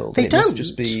city in the world. They it don't. Must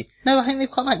just be... No, I think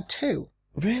they've got like 2.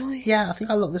 Really? Yeah, I think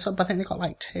I looked this up. I think they've got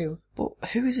like 2. But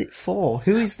who is it for?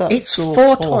 Who is that? It's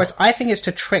for tourists. I think it's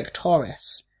to trick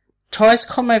tourists. Tourists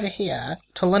come over here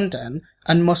to London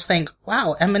and must think,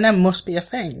 wow, M&M must be a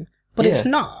thing. But it's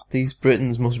not. These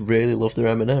Britons must really love their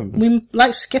M&Ms. We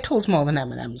like Skittles more than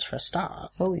M&Ms for a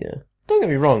start. Hell yeah. Don't get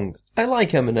me wrong. I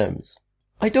like M&Ms.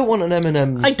 I don't want an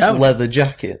M&M's leather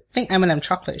jacket. I think M&M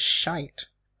chocolate is shite.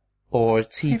 Or a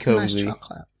tea cozy. Nice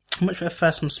chocolate. I much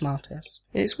prefer some Smarties.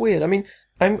 It's weird. I mean,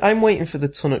 I'm waiting for the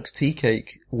Tunnocks tea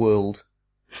cake world,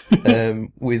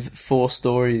 with 4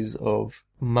 stories of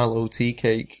Mallow tea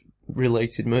cake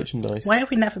related merchandise. Why have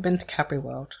we never been to Cadbury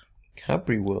World?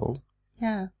 Cadbury World?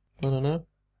 Yeah. I don't know.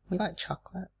 We like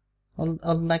chocolate. Or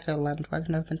Legoland. Why have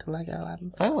we never been to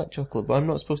Legoland? I like chocolate, but I'm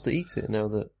not supposed to eat it now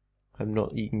that I'm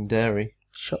not eating dairy.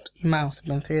 Shut your mouth. I've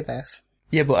been through this.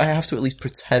 Yeah, but I have to at least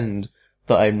pretend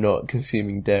that I'm not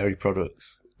consuming dairy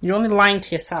products. You're only lying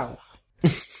to yourself.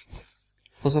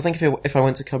 Plus, I think if I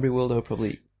went to Cadbury World, I would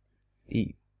probably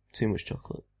eat too much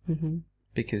chocolate. Mm-hmm.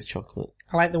 Because chocolate.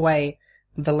 I like the way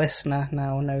the listener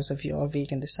now knows of your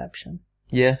vegan deception.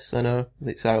 Yes, I know.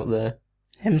 It's out there.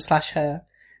 Him/her.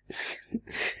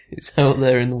 It's out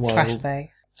there in the Slash wild.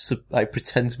 they. So I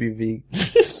pretend to be vegan.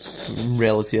 In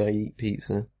reality, I eat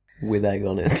pizza with egg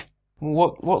on it.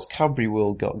 What's Cadbury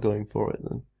World got going for it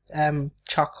then?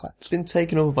 Chocolate. It's been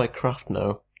taken over by Kraft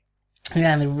now.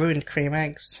 Yeah, and they've ruined cream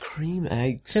eggs. Cream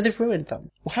eggs. So they've ruined them.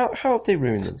 How have they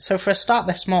ruined them? So for a start,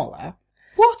 they're smaller.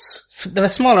 What? They're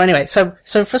smaller anyway. So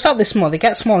for a start, they're small. They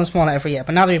get smaller and smaller every year,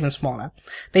 but now they're even smaller.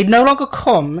 They no longer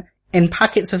come in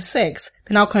packets of 6.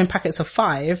 They now come in packets of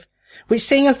 5, which,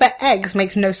 seeing as they're eggs,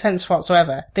 makes no sense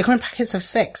whatsoever. They come in packets of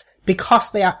 6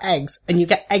 because they are eggs, and you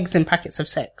get eggs in packets of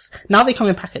 6. Now they come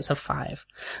in packets of 5.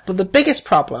 But the biggest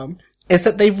problem is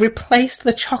that they've replaced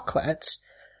the chocolate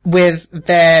with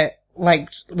their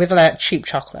cheap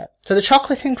chocolate. So the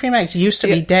chocolate in cream eggs used to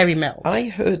be dairy milk. I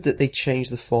heard that they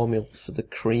changed the formula for the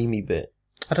creamy bit.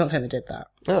 I don't think they did that.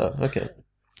 Oh, okay.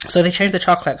 So they changed the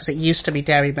chocolate because it used to be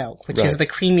dairy milk, which is Right. the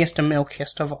creamiest and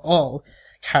milkiest of all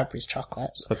Cadbury's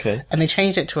chocolates. Okay. And they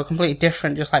changed it to a completely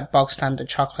different, just like bog standard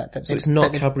chocolate. So it's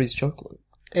not Cadbury's chocolate?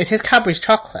 It is Cadbury's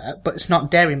chocolate, but it's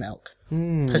not dairy milk.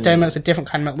 Because dairy milk's a different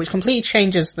kind of milk, which completely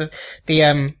changes the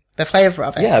flavour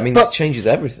of it. Yeah, I mean, But- this changes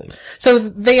everything. So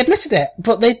they admitted it,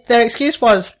 but their excuse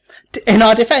was, in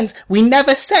our defence, we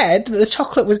never said that the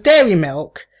chocolate was dairy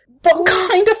milk. What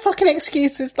kind of fucking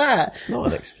excuse is that? It's not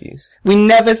an excuse. We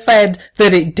never said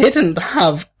that it didn't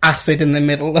have acid in the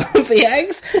middle of the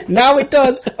eggs. Now it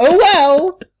does. Oh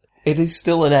well! It is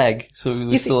still an egg, so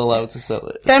we're see, still allowed to sell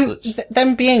it. as such.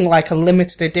 Them being like a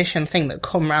limited edition thing that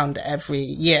come round every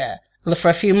year for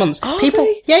a few months. Are People,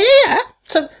 they? yeah.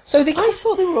 So they I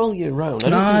thought they were all year round. I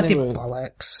don't nah, think they they were.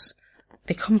 bollocks.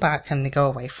 They come back and they go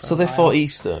away for So a they're while. for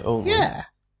Easter only. Yeah.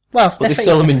 Well, But they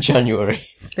sell them in January.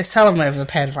 They sell them over the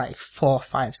period of like 4,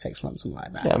 5, 6 months, something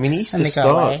like that. Yeah, I mean, Easter And they go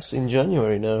away. starts in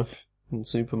January now in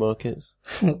supermarkets.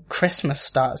 Christmas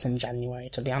starts in January,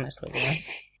 to be honest with you.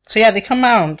 So yeah, they come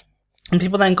round, and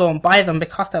people then go and buy them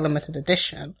because they're limited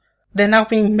edition. They're now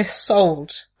being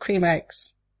missold cream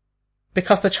eggs.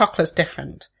 Because the chocolate's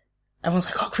different. Everyone's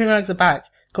like, oh, cream eggs are back.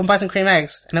 Go and buy some cream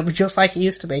eggs. And it'll be just like it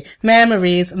used to be.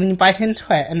 Memories, and then you bite into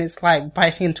it, and it's like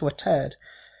biting into a turd.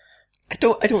 I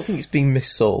don't think it's being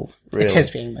missold, really. It is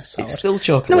being missold. It's still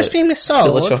chocolate. No, it's being missold.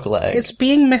 Still a chocolate egg. It's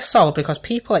being missold because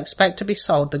people expect to be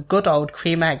sold the good old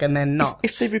cream egg and they're not.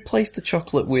 If they replace the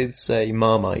chocolate with, say,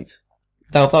 Marmite,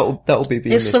 that'll be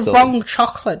being It's missold. the wrong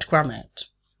chocolate, Gromit.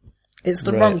 It's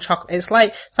the Right. wrong chocolate. It's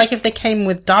like if they came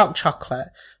with dark chocolate.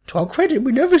 To our credit,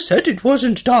 we never said it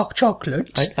wasn't dark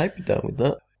chocolate. I'd be down with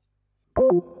that.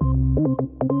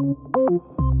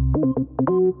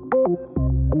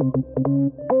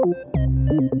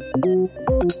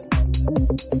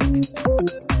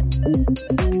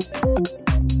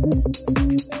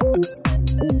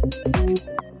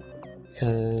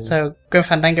 So, Grim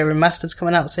Fandango Remastered's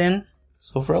coming out soon.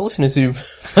 So for our listeners who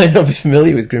might not be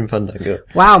familiar with Grim Fandango,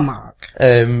 Wow, Mark.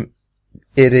 it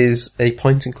is a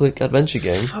point-and-click adventure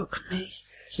game Fuck me.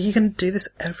 You're gonna do this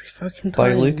every fucking by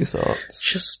time. LucasArts,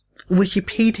 Just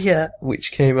Wikipedia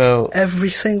which came out, every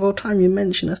single time you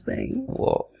mention a thing.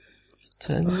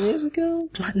 10 years ago?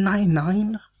 Like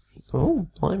 9. Oh,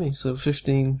 blimey, so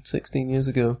 15, 16 years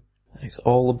ago. It's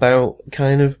all about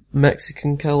kind of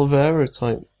Mexican Calavera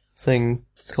type thing.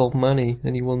 It's called Manny,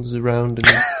 and he wanders around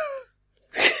and...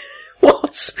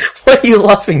 What? Why are you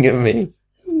laughing at me?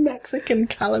 Mexican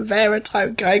Calavera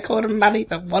type guy called Manny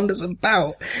that wanders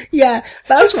about. Yeah,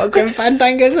 that's what Grim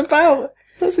Fandango's about.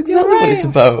 That's exactly You're what it's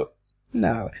right. about.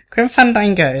 No. Grim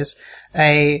Fandango is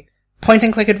a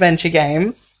point-and-click adventure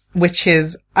game which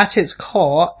is, at its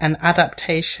core, an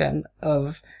adaptation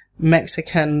of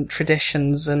Mexican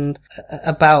traditions and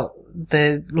about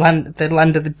the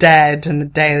land of the dead and the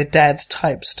Day of the Dead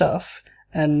type stuff,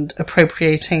 and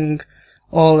appropriating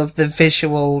all of the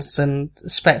visuals and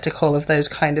spectacle of those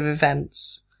kind of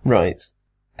events. Right.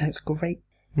 And it's great.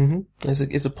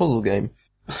 It's a puzzle game.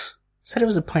 Said it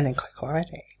was a point-and-click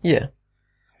already. Yeah.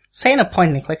 Saying a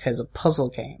point-and-click is a puzzle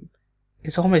game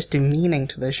is almost demeaning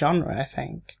to the genre, I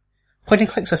think.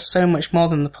 Point-and-clicks are so much more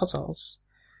than the puzzles.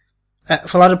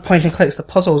 For a lot of point-and-clicks, the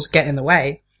puzzles get in the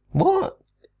way. What?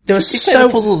 There were If you take the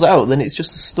puzzles out, then it's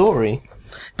just a story.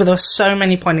 but there were so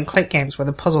many point-and-click games where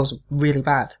the puzzles are really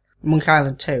bad. Monkey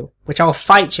Island 2, which I'll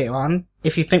fight you on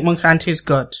if you think Monkey Island 2 is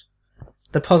good.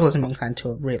 The puzzles in Monkey Island 2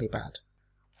 are really bad.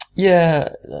 Yeah,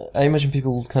 I imagine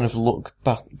people kind of look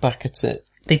back at it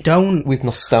They don't. with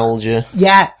nostalgia.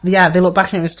 Yeah, they look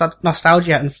back at it with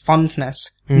nostalgia and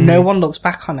fondness. No one looks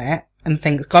back on it and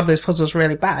thinks, God, those puzzles are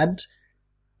really bad.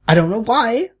 I don't know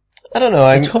why. I don't know,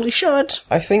 I totally should.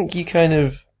 I think you kind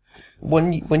of,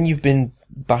 when you've been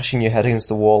bashing your head against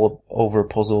the wall over a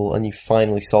puzzle and you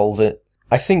finally solve it,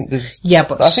 I think there's... Yeah,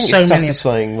 but I think so it's many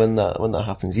satisfying when that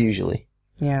happens, usually.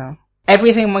 Yeah.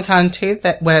 Everything in Monkey Island 2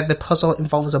 where the puzzle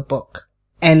involves a book.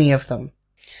 Any of them.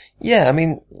 Yeah, I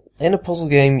mean, in a puzzle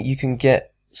game, you can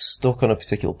get stuck on a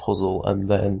particular puzzle and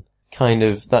then kind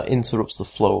of, that interrupts the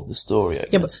flow of the story, I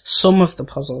guess. Yeah, but some of the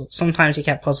puzzles, sometimes you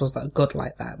get puzzles that are good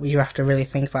like that, where you have to really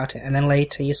think about it, and then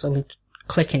later you suddenly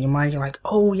click in your mind, you're like,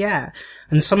 oh yeah.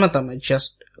 And some of them are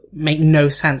just, make no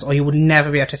sense, or you would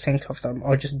never be able to think of them,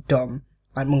 or just dumb,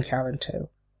 like Monkey Island 2.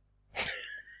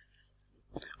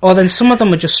 Or then some of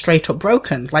them are just straight up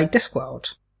broken, like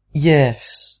Discworld.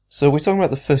 Yes. So we're talking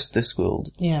about the first Discworld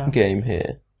game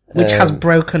here. Which has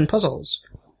broken puzzles.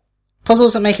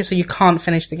 Puzzles that make it so you can't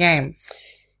finish the game.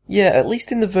 Yeah, at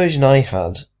least in the version I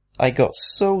had, I got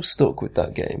so stuck with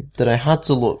that game that I had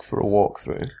to look for a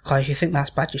walkthrough. God, if you think that's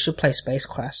bad, you should play Space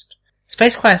Quest.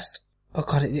 Space Quest, oh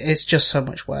god, it's just so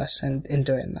much worse in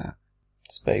doing that.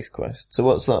 Space Quest. So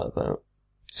what's that about?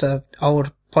 It's an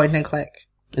old point and click.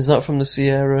 Is that from the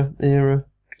Sierra era?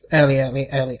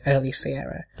 Early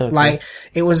Sierra. Okay. Like,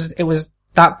 it was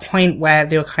that point where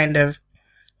they were kind of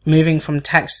moving from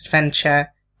text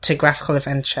adventure to graphical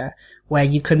adventure, where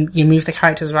you move the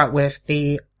characters about with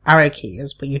the arrow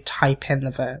keys, but you type in the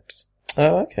verbs.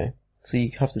 Oh, okay. So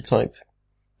you have to type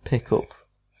pick up.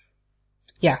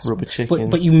 Yes. Rubber chicken.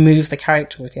 But you move the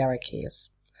character with the arrow keys.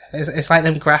 It's like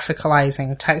them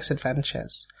graphicalizing text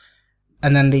adventures.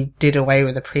 And then they did away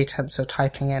with the pretense of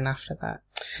typing in after that.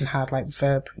 And had like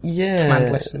verb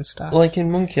command lists and stuff. Like in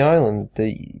Monkey Island,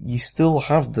 you still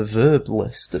have the verb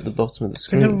list at the bottom of the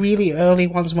screen. The really early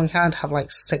ones Monkey Island have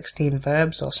like 16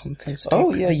 verbs or something.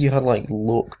 Oh yeah, you had like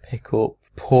look, pick up,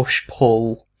 push,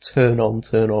 pull, turn on,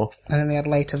 turn off. And then they had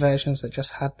later versions that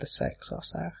just had the 6 or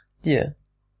so. Yeah.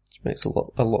 Which makes a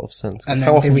lot of sense. And Because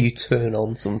how often do you turn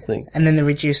on something? And then they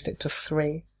reduced it to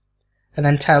 3. And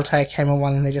then Telltale came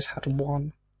along and they just had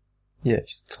 1. Yeah,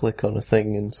 just click on a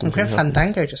thing and something Grim happens.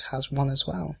 Fandango just has 1 as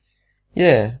well.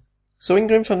 Yeah. So in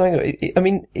Grim Fandango,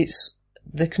 it's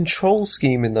the control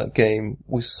scheme in that game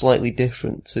was slightly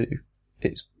different to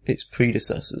its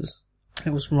predecessors.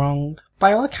 It was wrong.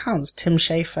 By all accounts, Tim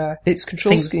Schafer... Its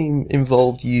control scheme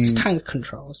involved you... It's tank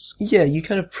controls. Yeah, you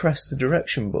kind of press the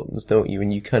direction buttons, don't you?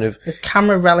 And you kind of... It's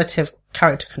camera relative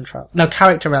character control. No,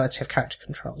 character relative character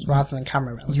controls, rather than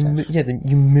camera relative.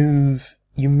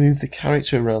 You move the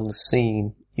character around the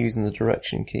scene using the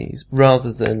direction keys,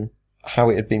 rather than how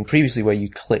it had been previously where you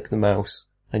click the mouse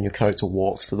and your character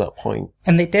walks to that point.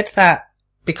 And they did that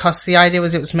because the idea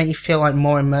was it was to make you feel like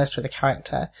more immersed with the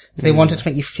character. So they wanted to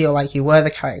make you feel like you were the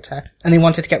character, and they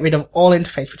wanted to get rid of all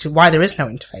interface, which is why there is no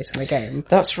interface in the game.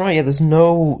 That's right, yeah, there's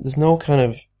no kind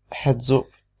of heads up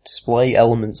display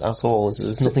elements at all.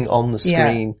 There's nothing on the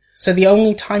screen. Yeah. So the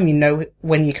only time you know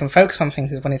when you can focus on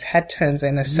things is when his head turns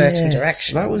in a certain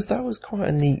direction. That was quite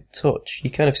a neat touch. You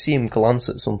kind of see him glance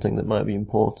at something that might be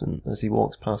important as he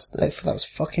walks past it. I thought that was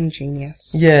fucking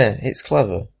genius. Yeah, it's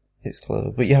clever.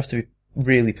 But you have to be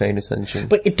really paying attention.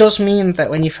 But it does mean that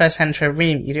when you first enter a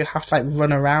room, you do have to like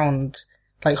run around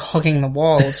like hugging the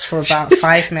walls for about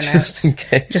 5 minutes.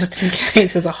 Just in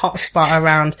case there's a hot spot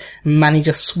around, Manny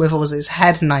just swivels his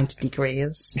head 90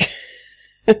 degrees.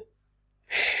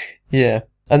 Yeah.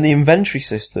 And the inventory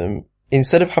system,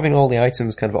 instead of having all the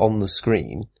items kind of on the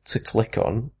screen to click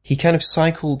on, he kind of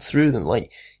cycled through them. Like,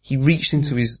 he reached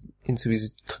into his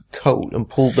coat and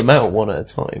pulled them out one at a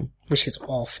time. Which is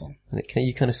awful. And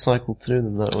you kind of cycled through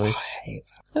them that way. Oh, I hate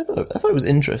that. I thought it was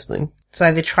interesting. So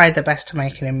they tried their best to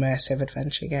make an immersive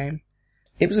adventure game.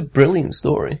 It was a brilliant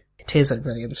story. It is a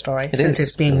brilliant story. Since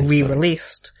it's being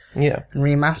re-released. Yeah. And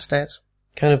remastered.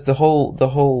 Kind of the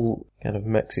whole kind of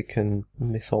Mexican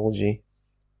mythology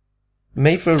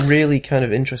made for a really kind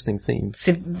of interesting theme.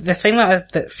 See, the thing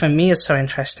that for me is so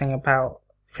interesting about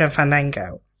Grim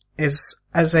Fandango is,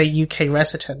 as a UK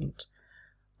resident,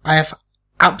 I have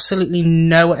absolutely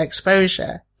no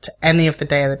exposure to any of the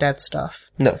Day of the Dead stuff.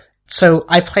 No. So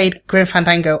I played Grim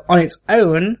Fandango on its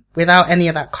own without any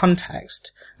of that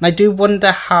context. And I do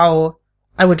wonder how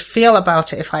I would feel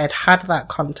about it if I had had that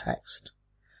context.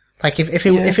 Like if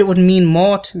it would mean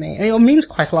more to me. I mean, it means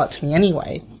quite a lot to me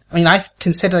anyway. I mean, I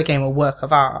consider the game a work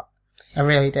of art. I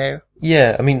really do.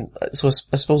 Yeah, I mean, so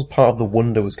I suppose part of the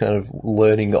wonder was kind of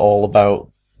learning all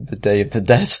about the Day of the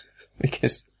Dead,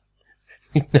 because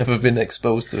we'd never been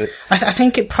exposed to it. I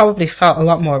think it probably felt a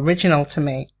lot more original to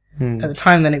me at the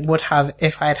time than it would have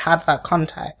if I had had that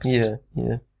context. Yeah.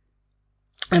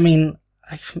 I mean,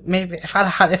 maybe if I'd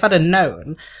have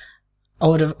known, I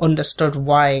would have understood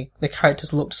why the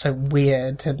characters looked so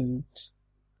weird and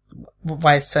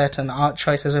why certain art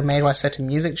choices were made, why certain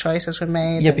music choices were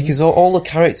made. Yeah, because all the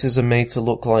characters are made to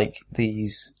look like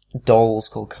these dolls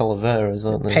called calaveras,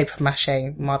 aren't they? Paper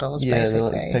mache models, Yeah, they're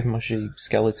basically. like paper mache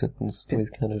skeletons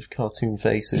with kind of cartoon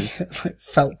faces. Like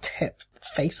felt tip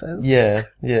faces. Yeah.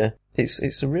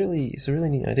 It's a really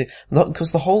neat idea. Not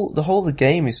because the whole of the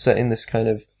game is set in this kind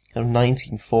of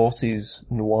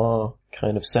 1940s noir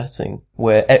kind of setting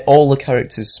where all the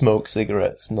characters smoke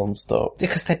cigarettes non-stop.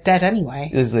 Because they're dead anyway.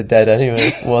 Because they're dead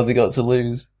anyway. What have they got to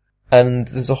lose? And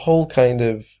there's a whole kind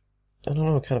of, I don't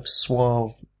know, kind of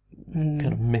suave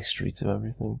kind of mystery to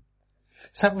everything.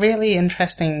 It's a really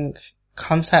interesting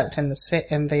concept in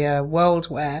the world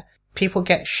where people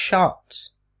get shot,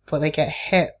 but they get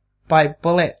hit by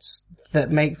bullets that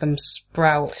make them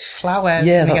sprout flowers.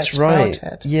 Yeah, and they that's get right.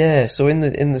 sprouted. Yeah, so in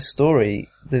the story,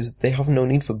 they have no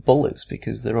need for bullets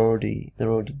because they're already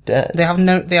dead. They have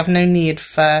no need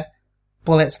for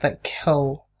bullets that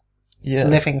kill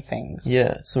living things.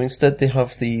 Yeah, so instead they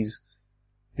have these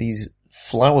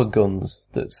flower guns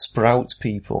that sprout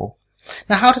people.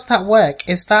 Now, how does that work?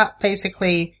 Is that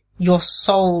basically your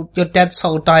dead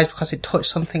soul dies because it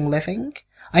touched something living?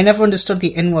 I never understood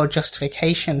the in-world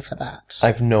justification for that.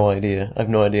 I've no idea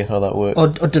how that works.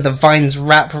 Or do the vines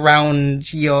wrap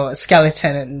around your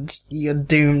skeleton and you're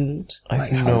doomed? I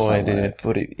have no idea,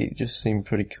 but it just seemed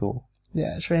pretty cool.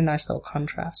 Yeah, it's a really nice little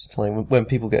contrast. Like when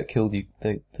people get killed, you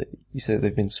say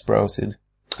they've been sprouted.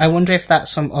 I wonder if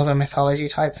that's some other mythology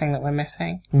type thing that we're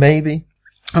missing. Maybe.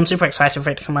 I'm super excited for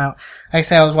it to come out. Like I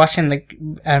say, I was watching the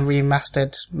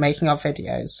remastered making of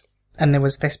videos, and there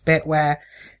was this bit where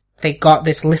they got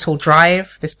this little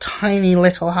drive, this tiny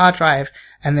little hard drive,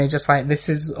 and they're just like, this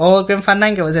is all Grim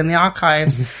Fandango is in the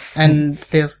archives. And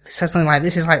it says something like,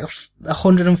 this is like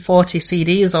 140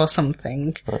 CDs or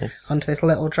something onto this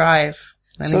little drive.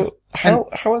 So how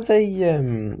are they,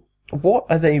 what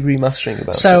are they remastering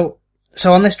about?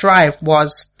 So on this drive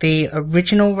was the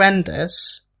original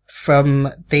renders from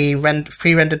the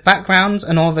pre-rendered backgrounds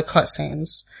and all the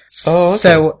cutscenes. Oh, okay.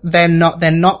 So they're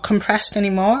not compressed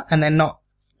anymore, and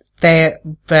they've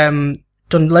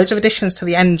done loads of additions to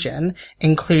the engine,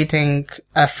 including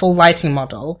a full lighting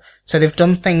model. So they've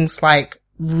done things like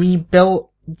rebuilt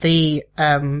the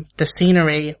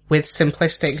scenery with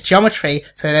simplistic geometry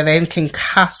so that they can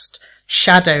cast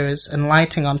shadows and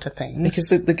lighting onto things.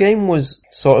 Because the game was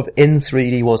sort of in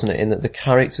 3D, wasn't it? In that the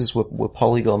characters were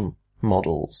polygon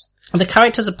models. The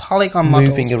characters are polygon models.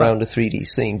 Moving around a 3D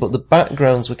scene, but the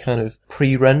backgrounds were kind of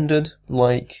pre-rendered,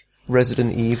 like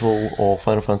Resident Evil or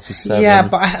Final Fantasy VII. Yeah,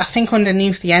 but I think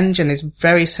underneath the engine is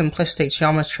very simplistic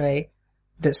geometry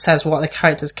that says what the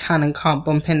characters can and can't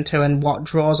bump into and what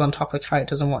draws on top of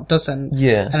characters and what doesn't.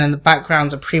 Yeah. And then the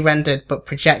backgrounds are pre-rendered but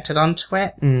projected onto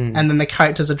it. And then the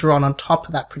characters are drawn on top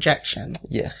of that projection.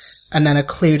 Yes. And then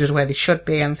occluded where they should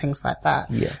be and things like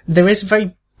that. Yeah. There is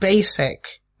very basic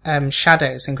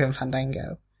shadows in Grim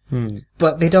Fandango.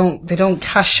 But they don't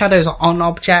cast shadows on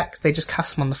objects, they just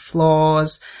cast them on the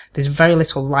floors. There's very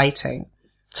little lighting.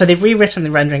 So they've rewritten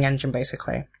the rendering engine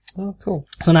basically. Oh, cool.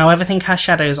 So now everything casts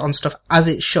shadows on stuff as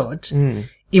it should,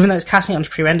 even though it's casting it onto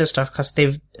pre-rendered stuff, because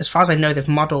as far as I know, they've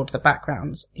modelled the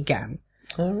backgrounds again.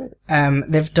 All right.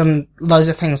 They've done loads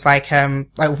of things like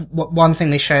one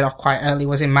thing they showed off quite early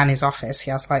was in Manny's office.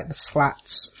 He has like the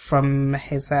slats from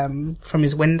his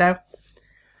window.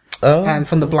 Oh.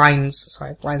 From the blinds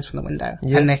from the window.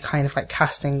 Yeah. And they're kind of like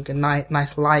casting a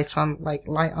nice light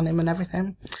on him and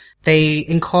everything. They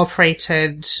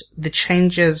incorporated the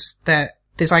changes that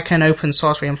there's like an open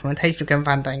source re-implementation of Grim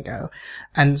Fandango,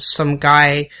 and some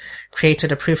guy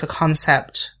created a proof of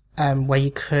concept, where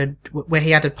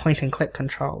he added point and click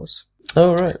controls.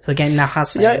 Oh, right. So the game now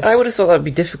has those. Yeah, I would have thought that'd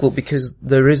be difficult because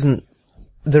there isn't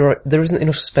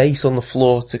enough space on the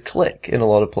floor to click in a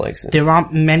lot of places. There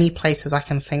aren't many places I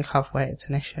can think of where it's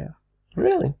an issue.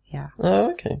 Really? Yeah.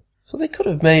 Oh, okay. So they could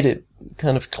have made it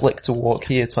kind of click to walk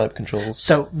here type controls.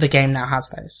 So the game now has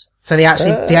those. So they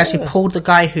actually pulled the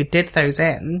guy who did those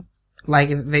in. Like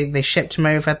they shipped him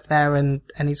over there and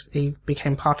he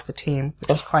became part of the team.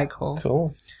 Which is quite cool.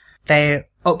 Cool. They're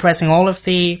up-resing all of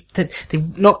they're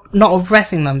not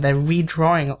up-resing them, they're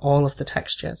redrawing all of the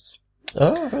textures.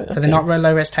 Oh, right. So they're not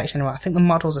low-res text anymore. I think the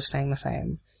models are staying the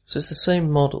same. So it's the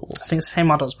same models? I think it's the same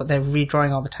models, but they're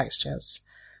redrawing all the textures.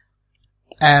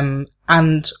 And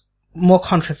more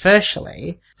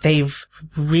controversially, they've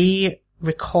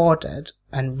re-recorded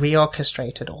and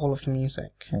reorchestrated all of the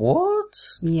music. What?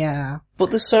 Yeah.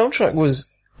 But the soundtrack was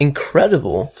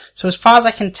incredible. So as far as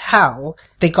I can tell,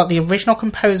 they got the original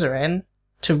composer in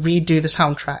to redo the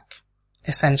soundtrack,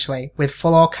 essentially, with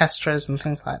full orchestras and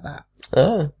things like that.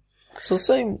 Ah. So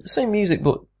the same music,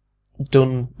 but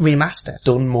done Remastered.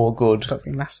 Done more good. But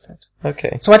remastered.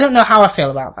 Okay. So I don't know how I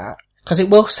feel about that, because it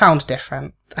will sound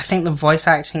different. I think the voice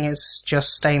acting is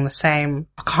just staying the same.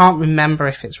 I can't remember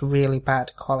if it's really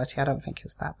bad quality. I don't think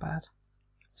it's that bad.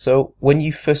 So, when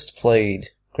you first played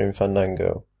Grim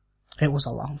Fandango, It was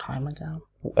a long time ago.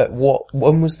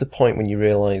 when was the point when you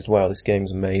realised, wow, this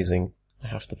game's amazing, I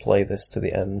have to play this to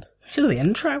the end? Because the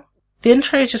intro. The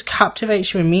intro just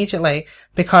captivates you immediately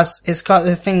because it's got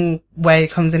the thing where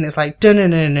it comes in, it's like,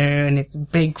 dun-dun-dun-dun, and it's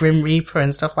big Grim Reaper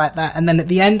and stuff like that. And then at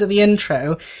the end of the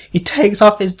intro, he takes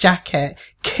off his jacket,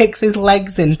 kicks his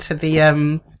legs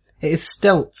into his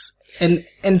stilts,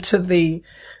 into the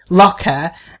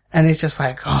locker, and he's just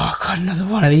like, oh god, another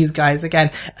one of these guys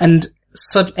again. And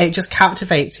so it just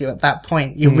captivates you at that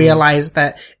point. You realise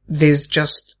that there's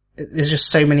just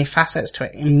so many facets to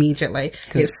it immediately.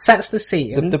 It sets the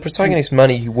scene. The protagonist,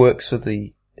 Manny, who works for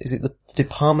is it the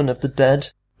Department of the Dead?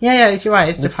 Yeah, you're right.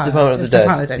 It's The Department of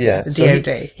the Dead. Yeah. The So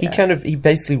DOD. he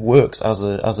basically works as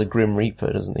a Grim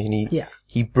Reaper, doesn't he? And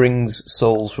he brings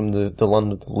souls from the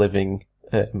land of the living,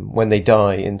 when they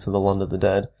die, into the land of the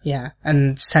dead. Yeah,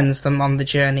 and sends them on the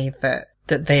journey that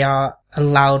they are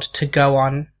allowed to go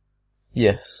on.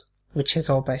 Yes. Which is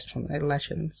all based on their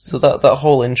legends. So that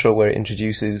whole intro where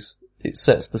it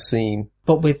sets the scene.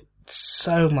 But with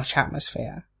so much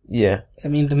atmosphere. Yeah. I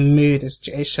mean, the mood it's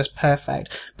just perfect.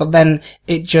 But then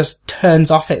it just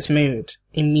turns off its mood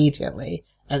immediately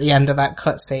at the end of that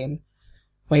cutscene.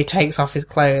 When he takes off his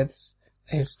clothes.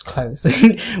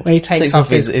 When he takes off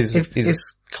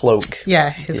his cloak. Yeah,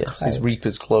 his cloak. His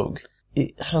Reaper's cloak.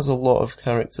 It has a lot of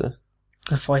character.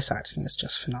 The voice acting is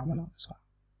just phenomenal as well.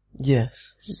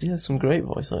 Yes. Yeah, some great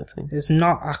voice acting.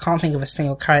 I can't think of a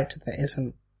single character that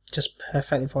isn't just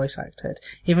perfectly voice acted.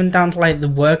 Even down to like the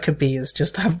worker bees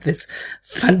just have this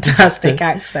fantastic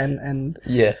accent and...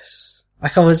 Yes.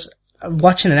 Like I was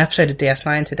watching an episode of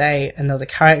DS9 today, another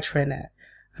character in it,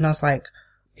 and I was like,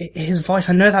 his voice,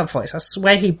 I know that voice. I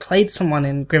swear he played someone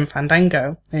in Grim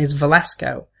Fandango, and he's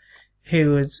Valesco,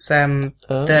 who was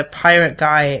the pirate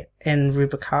guy in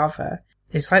Rubicava.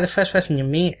 It's like the first person you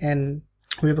meet in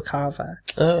Rubicava.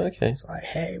 Oh, okay. It's like,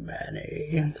 hey,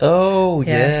 Manny. Oh,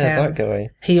 yeah, that guy.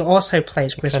 He also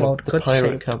plays Griswold the Goodsoup.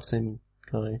 pirate captain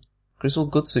guy.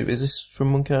 Griswold Goodsoup, is this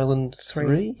from Monkey Island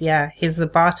 3? Yeah, he's the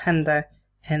bartender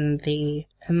in the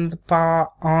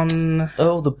bar on...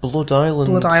 Oh, the Blood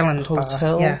Island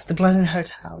Hotel? Bar. Yes, the Blood Island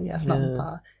Hotel. Yes, not the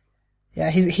bar. Yeah,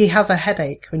 he has a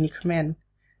headache when you come in.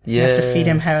 You have to feed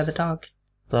him hair of the dog.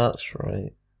 That's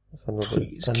right. That's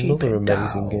another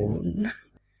amazing game.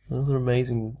 Another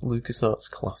amazing LucasArts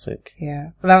classic.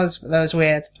 Yeah, that was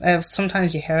weird.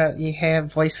 Sometimes you hear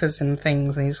voices and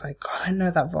things, and you're just like, God, I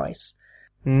know that voice.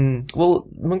 Well,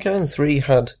 Monkey Island 3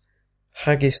 had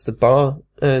Haggis the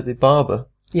barber.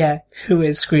 Yeah, who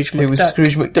is Scrooge McDuck. Who was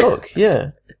Scrooge McDuck,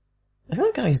 yeah. I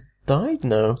think that guy's died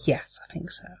now. Yes, I think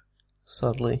so.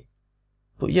 Sadly.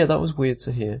 But yeah, that was weird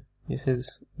to hear.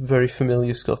 His very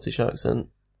familiar Scottish accent.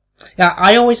 Yeah,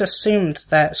 I always assumed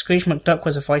that Scrooge McDuck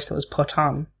was a voice that was put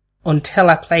on until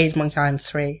I played Monkey Island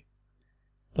 3.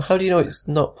 How do you know it's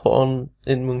not put on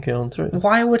in Monkey Island 3?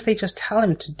 Why would they just tell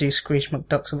him to do Scrooge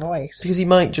McDuck's voice? Because he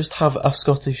might just have a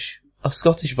Scottish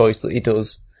voice that he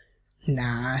does.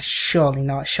 Nah, surely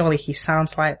not. Surely he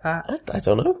sounds like that. I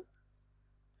don't know.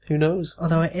 Who knows?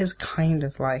 Although it is kind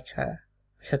of like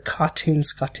a cartoon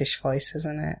Scottish voice,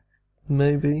 isn't it?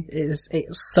 Maybe. It's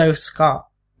so Scott.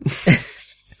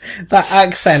 That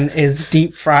accent is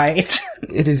deep fried.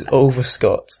 It is over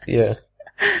Scott, yeah.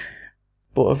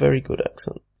 But a very good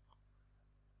accent.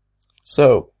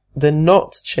 So, they're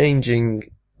not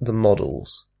changing the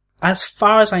models. As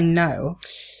far as I know.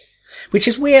 Which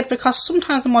is weird because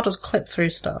sometimes the models clip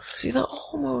through stuff. See, that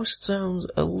almost sounds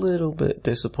a little bit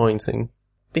disappointing.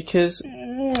 Because...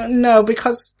 No,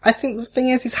 because I think the thing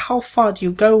is how far do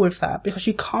you go with that? Because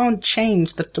you can't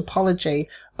change the topology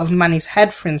of Manny's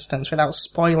head, for instance, without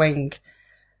spoiling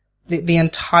the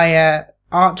entire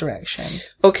art direction.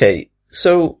 Okay,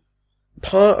 so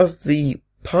part of the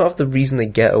reason they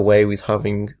get away with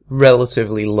having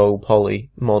relatively low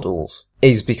poly models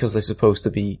is because they're supposed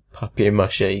to be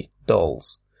papier-mâché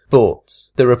dolls. But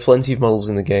there are plenty of models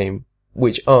in the game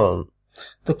which aren't.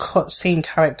 The cutscene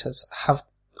characters have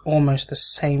almost the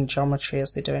same geometry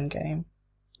as they do in game.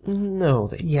 No,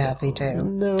 they don't. Yeah, they do.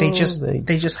 No, they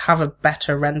just have a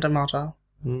better render model.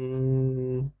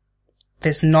 Mm.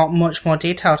 There's not much more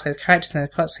detail to the characters in the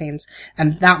cutscenes,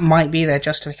 and that might be their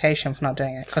justification for not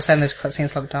doing it, because then those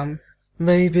cutscenes look dumb.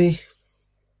 Maybe.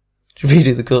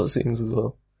 Redo the cutscenes as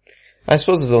well. I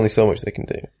suppose there's only so much they can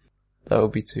do. That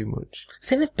would be too much. I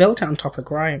think they've built it on top of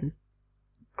Grime.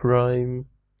 Grime.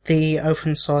 The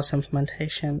open source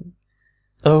implementation.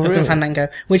 Oh, for Grim really? Fandango,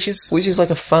 which is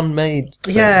like a fan-made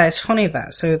thing. yeah, it's funny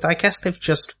that. So I guess they've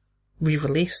just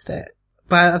re-released it,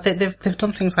 but they've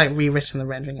done things like rewritten the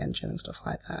rendering engine and stuff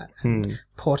like that, and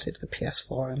ported to the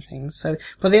PS4 and things. So,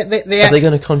 but Are they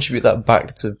going to contribute that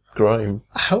back to Grime?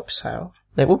 I hope so.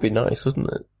 It would be nice,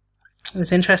 wouldn't it? It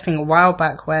was interesting a while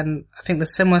back when I think the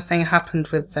similar thing happened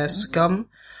with Scum,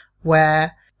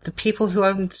 where the people who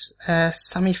owned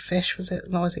Sammy Fish, what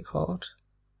was it called?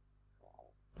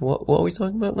 What are we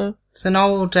talking about now? It's an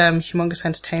old Humongous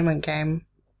Entertainment game.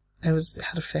 It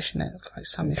had a fish in it, like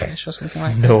Sammy Fish or something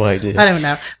like that. No idea. I don't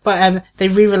know. But they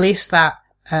re-released that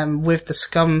with the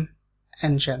Scum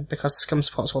engine, because the Scum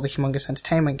supports all the Humongous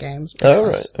Entertainment games. Oh,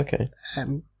 right, okay.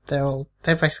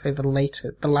 They're basically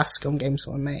the last Scum games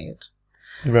that were made.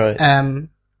 Right.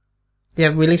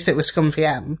 Released it with Scum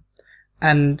VM,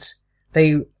 and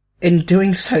in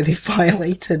doing so, they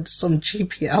violated some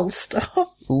GPL stuff.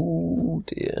 Ooh,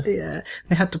 dear. Yeah,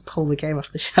 they had to pull the game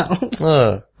off the shelves.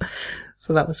 Oh.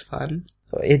 So that was fun.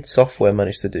 id Software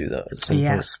managed to do that at some point.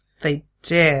 Yes, they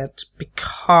did,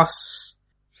 because...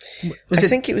 I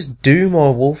think it was Doom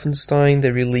or Wolfenstein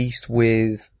they released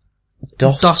with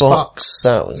DOSBox.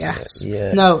 That was yes. it,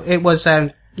 yeah. No, it was,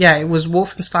 it was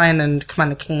Wolfenstein and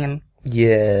Commander Keen.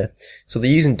 Yeah. So they're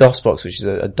using DOSBox, which is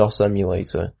a DOS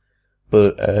emulator,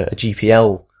 but a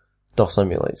GPL DOS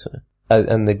emulator.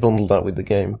 And they bundled that with the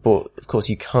game. But, of course,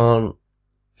 you can't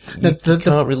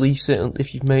release it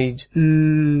if you've made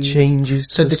changes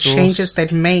to the source. So the changes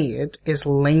they'd made is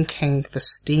linking the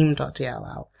Steam.dll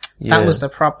out. Yeah. That was the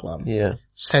problem. Yeah.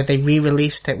 So they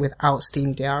re-released it without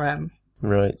Steam DRM.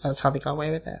 Right. That's how they got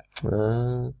away with it.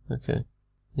 Okay.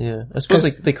 Yeah. I suppose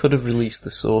they could have released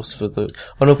the source for the...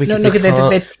 Oh no, because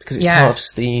because it's part of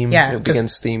Steam. Yeah. It would be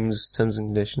against Steam's terms and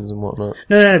conditions and whatnot.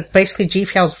 No. Basically,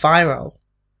 GPL's viral.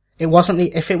 It wasn't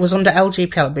if it was under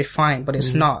LGPL, it'd be fine, but it's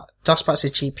not. DOSBox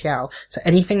is GPL. So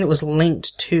anything that was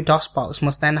linked to DOSBox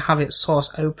must then have its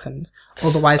source open.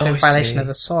 Otherwise, they're in violation of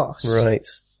the source. Right.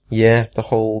 Yeah, the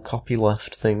whole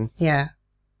copyleft thing. Yeah.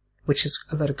 Which is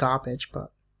a load of garbage,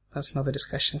 but that's another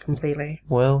discussion completely.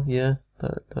 Well, yeah,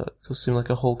 that does seem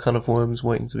like a whole can of worms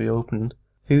waiting to be opened.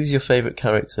 Who's your favourite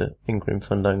character in Grim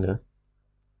Fandango?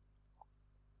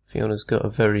 Fiona's got a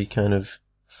very kind of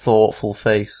thoughtful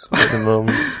face at the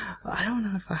moment. I don't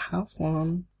know if I have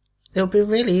one. It would be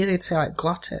really easy to say like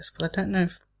Glottis, but I don't know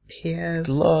if he is.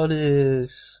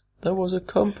 Glottis! That was a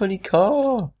company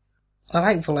car! I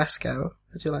like Valesco.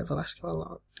 I do like Valesco a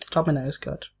lot. Domino's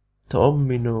good.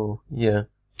 Domino, yeah.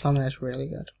 Domino's really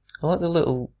good. I like the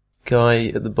little guy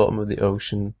at the bottom of the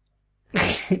ocean.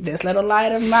 This little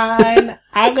light of mine,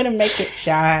 I'm gonna make it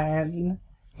shine.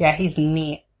 Yeah, he's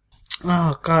neat.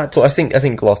 Oh god. But I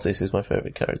think Glottis is my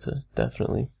favourite character,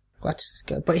 definitely. Glottis is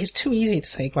good, but he's too easy to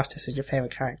say Glottis is your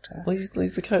favourite character. Well, he's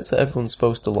the character everyone's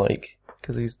supposed to like,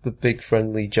 because he's the big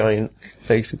friendly giant,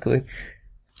 basically.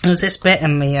 There was this bit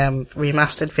in the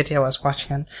remastered video I was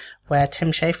watching where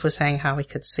Tim Schafer was saying how he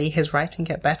could see his writing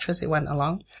get better as it went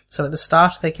along. So at the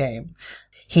start of the game,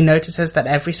 he notices that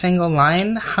every single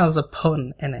line has a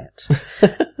pun in it.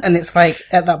 And it's like,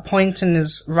 at that point in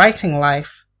his writing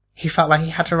life, he felt like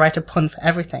he had to write a pun for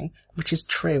everything, which is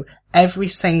true. Every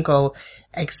single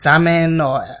examine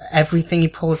or everything he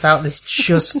pulls out, there's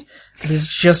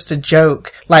just a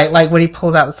joke. Like when he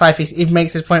pulls out the cipher, he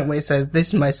makes his point where he says, "This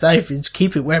is my cipher,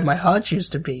 keep it where my heart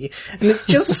used to be." And it's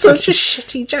just such a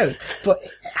shitty joke, but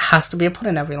it has to be a pun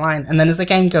in every line. And then as the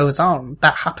game goes on,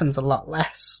 that happens a lot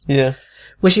less. Yeah.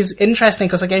 Which is interesting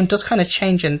because the game does kind of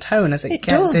change in tone as it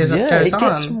goes on. It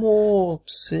gets more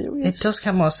serious. It does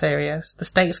get more serious. The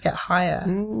stakes get higher.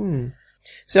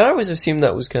 So I always assumed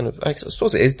that was kind of, I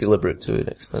suppose it is deliberate to an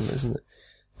extent, isn't it?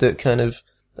 That kind of,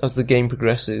 as the game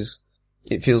progresses,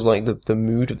 it feels like the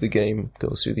mood of the game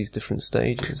goes through these different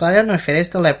stages. But I don't know if it is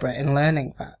deliberate in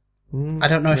learning that. I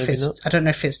don't know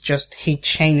if it's just he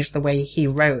changed the way he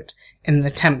wrote in an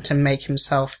attempt to make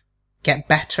himself get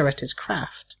better at his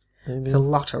craft. Maybe. There's a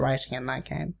lot of writing in that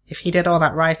game. If he did all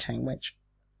that writing, which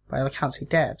by all accounts he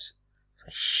did, it's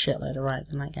a shitload of writing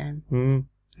in that game.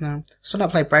 No. Still not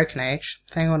played Broken Age.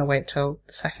 I think I want to wait till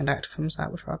the second act comes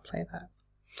out before I play that.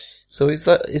 So is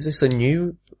this a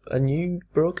new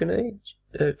Broken Age?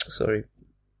 Sorry.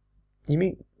 You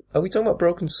mean, are we talking about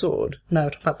Broken Sword? No,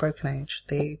 talking about Broken Age.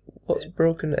 What's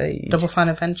Broken Age? Double Fine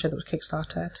Adventure that was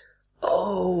kickstarted.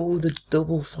 Oh, the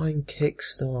Double Fine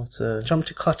Kickstarter. Do you want me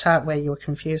to cut out where you were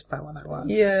confused about what that was?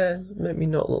 Yeah, make me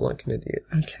not look like an idiot.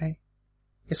 Okay.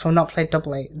 Yes, I've not played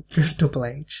Double Age. Double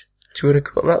Age. Do you want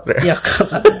to cut that bit? Yeah, I'll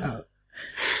cut that bit out.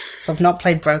 So I've not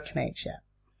played Broken Age yet.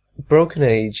 Broken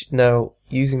Age, now,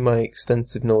 using my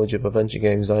extensive knowledge of adventure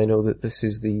games, I know that this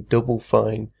is the Double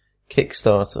Fine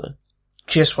Kickstarter.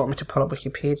 Just want me to pull up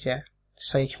Wikipedia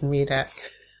so you can read it.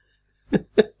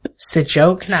 It's a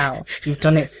joke now. You've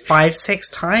done it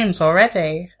 5-6 times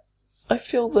already. I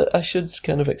feel that I should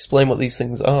kind of explain what these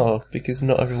things are, because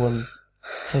not everyone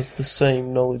has the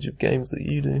same knowledge of games that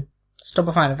you do. It's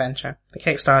Double Fine Adventure. The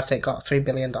Kickstarter got $3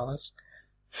 billion.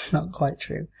 Not quite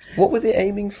true. What were they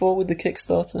aiming for with the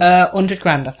Kickstarter? 100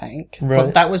 grand, I think. Right.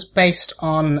 But that was based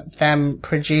on them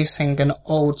producing an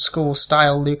old school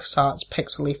style LucasArts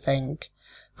pixely thing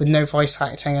with no voice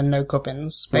acting and no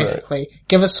gubbins. Basically,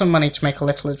 give us some money to make a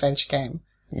little adventure game.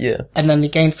 Yeah. And then they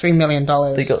gained $3 million.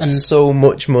 They got so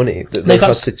much money that they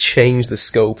had to change the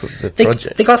scope of the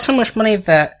project. They got so much money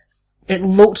that it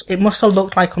must have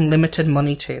looked like unlimited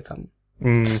money to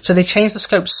them. So they changed the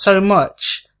scope so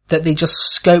much that they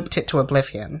just scoped it to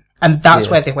oblivion. And that's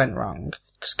where they went wrong.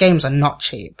 Because games are not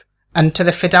cheap. And to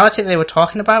the fidelity they were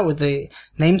talking about with the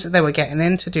names that they were getting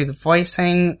in to do the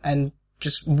voicing and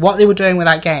just what they were doing with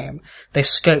that game, they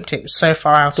scoped it so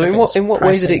far out of its in what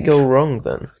way did it go wrong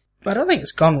then? I don't think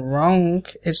it's gone wrong.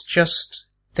 It's just,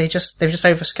 they've just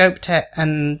overscoped it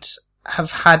and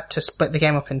have had to split the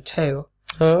game up in two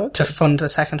to fund the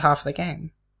second half of the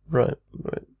game. Right.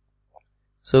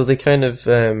 So they kind of,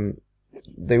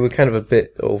 they were kind of a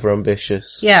bit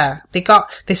overambitious. Yeah,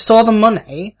 they saw the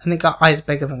money and they got eyes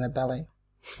bigger than their belly.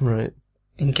 Right.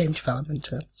 In game development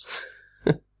terms.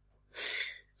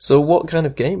 So what kind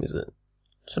of game is it?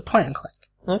 It's a point and click.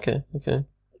 Okay.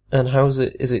 And how is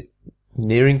it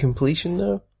nearing completion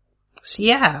now? So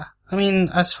yeah, I mean,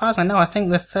 as far as I know, I think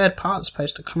the third part's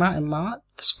supposed to come out in March.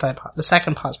 The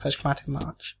second part's supposed to come out in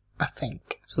March, I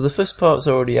think. So the first part's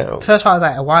already out? The first part was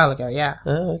out a while ago, yeah.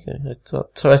 Oh, okay.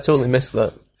 I totally missed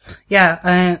that.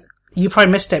 Yeah, you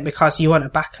probably missed it because you weren't a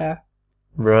backer.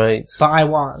 Right. But I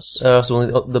was. So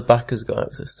only the backers got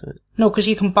access to it? No, because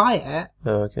you can buy it.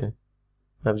 Oh, okay.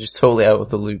 I'm just totally out of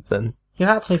the loop then. You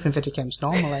have to live in video games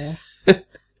normally.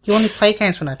 You only play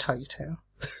games when I tell you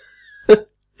to.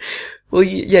 Well,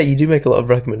 yeah, you do make a lot of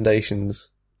recommendations.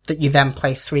 That you then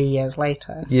play 3 years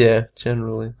later. Yeah,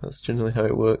 generally. That's generally how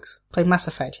it works. Play Mass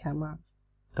Effect, yeah, man.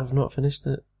 I've not finished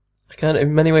it.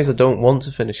 In many ways I don't want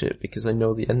to finish it because I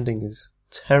know the ending is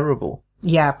terrible.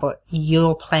 Yeah, but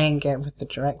you're playing it with the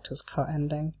director's cut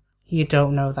ending. You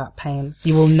don't know that pain.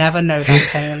 You will never know that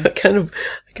pain. I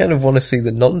kind of want to see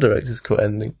the non-director's cut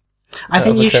ending. I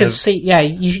think you should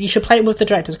you should play it with the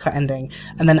director's cut ending,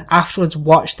 and then afterwards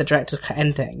watch the director's cut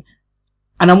ending.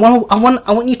 And I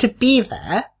want you to be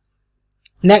there,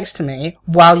 next to me,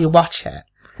 while you watch it.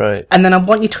 Right. And then I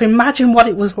want you to imagine what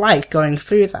it was like going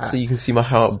through that. So you can see my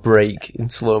heart break in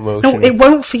slow motion. No, it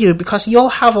won't for you, because you'll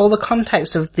have all the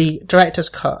context of the director's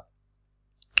cut,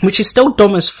 which is still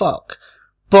dumb as fuck,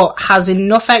 but has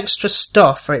enough extra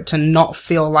stuff for it to not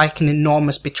feel like an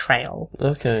enormous betrayal.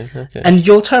 Okay. And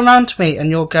you'll turn around to me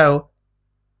and you'll go,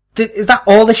 is that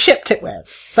all they shipped it with?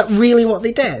 Is that really what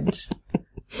they did?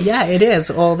 Yeah, it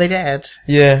is all they did.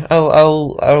 Yeah,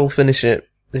 I'll finish it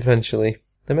eventually.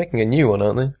 They're making a new one,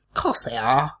 aren't they? Of course they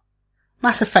are.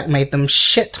 Mass Effect made them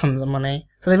shit tons of money.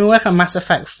 So they've been working on Mass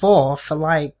Effect 4 for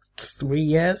like 3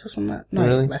 years or something. No,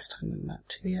 really? Less time than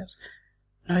that. 2 years.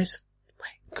 No,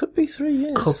 Could be 3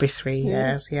 years. Could be 3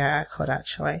 years. Yeah, it could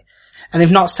actually. And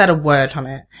they've not said a word on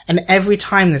it. And every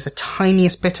time there's a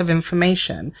tiniest bit of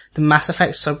information, the Mass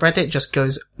Effect subreddit just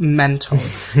goes mental.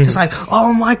 Just like,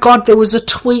 oh my god, there was a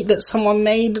tweet that someone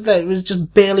made that was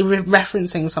just barely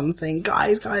referencing something.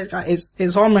 Guys.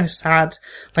 It's almost sad.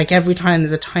 Like every time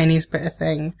there's a tiniest bit of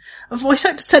thing. A voice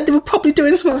actor said they were probably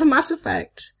doing something for Mass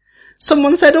Effect.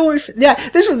 Someone said,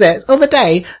 this was it. The other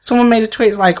day, someone made a tweet,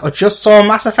 it's like, I just saw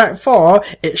Mass Effect 4.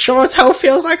 It sure as hell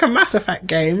feels like a Mass Effect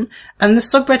game. And the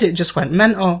subreddit just went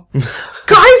mental. Guys,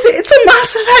 it's a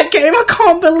Mass Effect game. I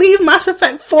can't believe Mass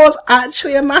Effect 4 is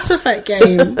actually a Mass Effect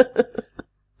game.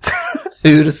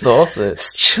 Who'd have thought it?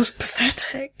 It's just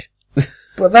pathetic.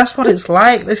 But that's what it's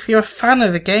like. If you're a fan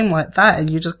of a game like that and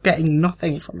you're just getting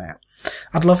nothing from it.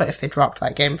 I'd love it if they dropped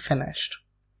that game finished.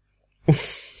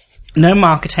 No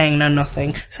marketing, no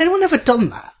nothing. Has anyone ever done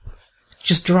that?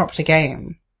 Just dropped a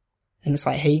game. And it's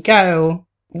like, here you go.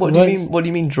 What do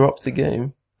you mean dropped a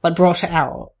game? Like brought it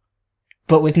out.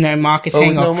 But with no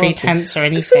marketing or pretense or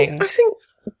anything. I think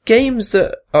games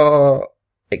that are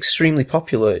extremely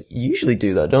popular usually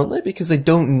do that, don't they? Because they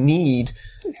don't need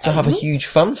to have a huge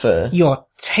fanfare. You're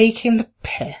taking the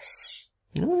piss.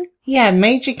 Really? Yeah,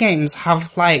 major games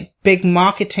have like big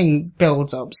marketing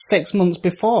builds up 6 months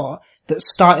before that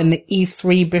start in the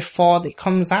E3 before it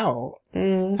comes out.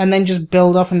 And then just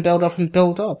build up and build up and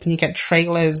build up. And you get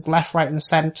trailers left, right and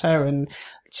center and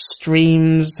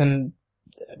streams and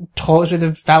talks with the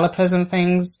developers and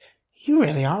things. You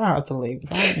really are out of the loop,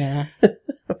 aren't you?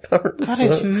 Apparently God, so.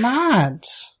 it's mad.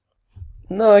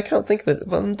 No, I can't think of it.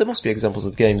 But there must be examples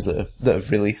of games that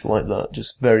have released like that,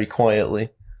 just very quietly.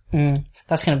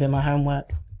 That's going to be my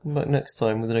homework. Come back next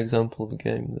time with an example of a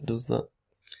game that does that.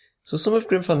 So some of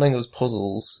Grim Fandango's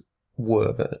puzzles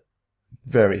were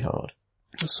very hard.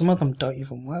 Some of them don't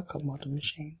even work on modern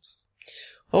machines.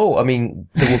 Oh, I mean,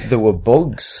 there were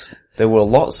bugs. There were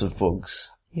lots of bugs.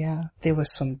 Yeah, there were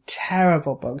some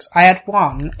terrible bugs. I had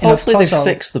one in Hopefully a puzzle.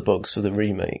 they fixed the bugs for the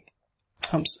remake.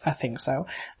 I think so.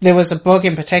 There was a bug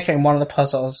in particular in one of the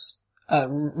puzzles,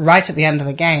 right at the end of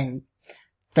the game,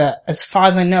 that, as far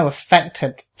as I know,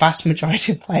 affected vast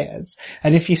majority of players.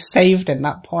 And if you saved in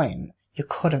that point, you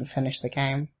couldn't finish the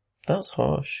game. That's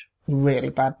harsh. Really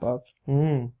bad bug.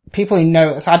 Mm. People who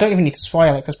know, so I don't even need to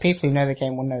spoil it, because people who know the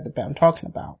game will know the bit I'm talking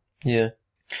about. Yeah.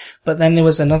 But then there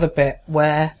was another bit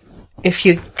where if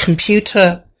your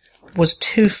computer was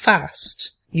too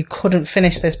fast, you couldn't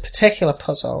finish this particular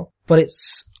puzzle, but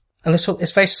it's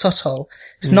very subtle.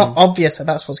 It's not obvious that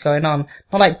that's what's going on.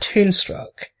 Not like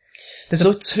Toonstruck.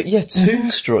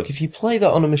 Toonstruck, if you play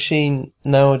that on a machine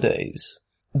nowadays,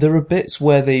 there are bits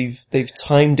where they've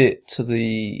timed it to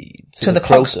the clock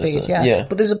processor. speed, yeah.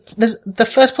 But there's the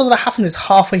first puzzle that happens is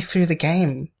halfway through the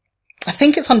game. I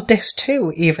think it's on disc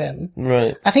 2, even.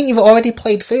 Right. I think you've already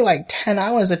played through like 10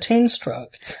 hours of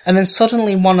Toonstruck, and then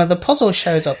suddenly one of the puzzles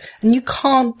shows up, and you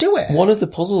can't do it. One of the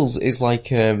puzzles is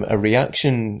like a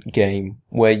reaction game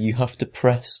where you have to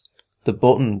press the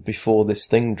button before this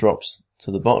thing drops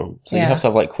to the bottom. So you have to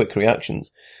have like quick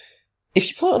reactions. If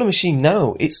you play it on a machine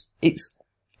now, it's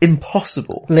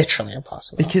impossible. Literally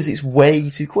impossible. Because it's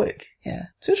way too quick. Yeah.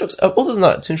 Toonstruck's, other than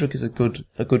that, Toonstruck is a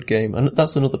good game, and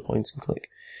that's another point and click.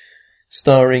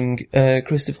 Starring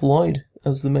Christopher Lloyd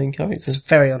as the main character. It's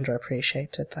very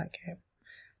underappreciated, that game.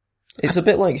 It's a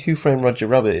bit like Who Framed Roger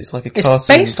Rabbit. It's like a cartoon. It's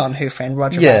based on Who Framed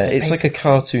Roger Rabbit. Yeah, it's like a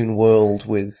cartoon world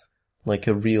with like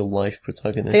a real life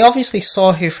protagonist. They obviously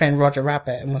saw Who Framed Roger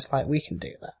Rabbit and was like, we can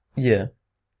do that. Yeah.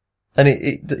 And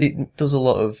it does a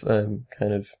lot of,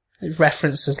 kind of... It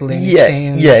references Looney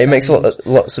Tunes. Yeah, it makes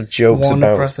lots of jokes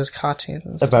Warner Brothers cartoons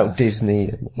and about stuff. Disney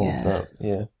and all of that,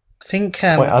 yeah. I think,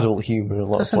 quite adult humour in a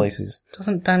lot of places.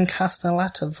 Doesn't Dan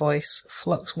Castellaneta voice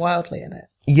Flux Wildly in it?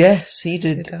 Yes, he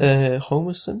did, He does.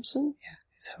 Homer Simpson? Yeah,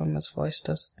 his Homer's voice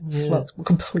does. Yeah. Flux, a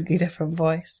completely different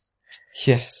voice.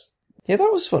 Yes. Yeah,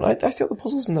 that was fun. I thought the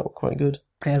puzzles in that were quite good.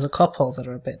 There's a couple that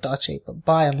are a bit dodgy, but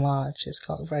by and large, it's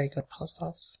got very good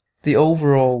puzzles. The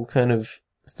overall kind of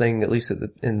thing, at least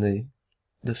in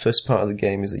the first part of the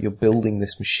game, is that you're building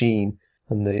this machine,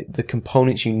 and the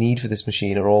components you need for this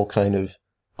machine are all kind of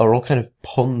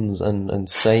puns and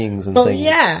sayings and things.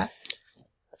 Yeah.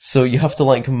 So you have to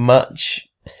like match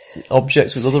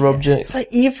objects with other objects. It's like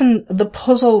even the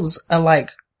puzzles are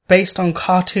like based on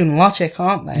cartoon logic,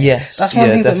 aren't they? Yes. That's one of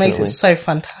the things that makes definitely. it so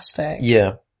fantastic.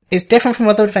 Yeah. It's different from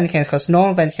other adventure games, because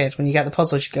normal adventure games, when you get the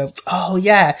puzzles, you go, oh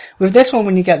yeah. With this one,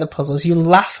 when you get the puzzles, you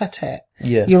laugh at it.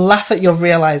 Yeah. You laugh at your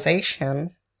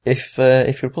realization. If you're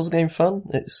a puzzle game fan,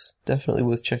 it's definitely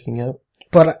worth checking out.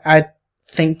 But I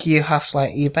think you have to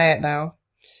like eBay it now.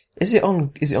 Is it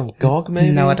on GOG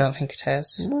maybe? No, I don't think it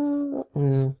is.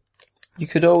 No. You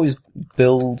could always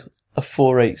build a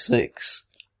 486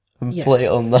 and play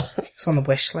it on that. It's on the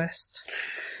wish list.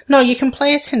 No, you can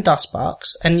play it in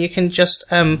DOSBox, and you can just,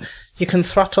 you can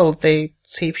throttle the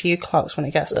CPU clocks when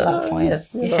it gets to that point. Yeah.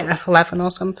 You hit F11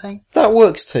 or something. That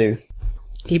works too.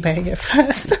 eBay it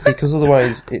first. Because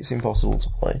otherwise it's impossible to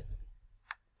play.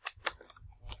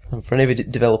 And for any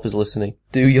developers listening,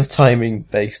 do your timing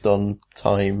based on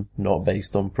time, not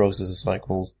based on processor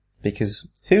cycles. Because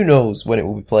who knows when it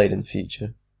will be played in the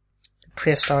future.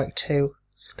 Prehistoric 2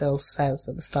 still says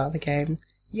at the start of the game,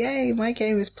 yay, my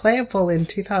game is playable in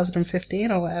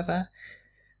 2015 or whatever.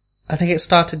 I think it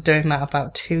started doing that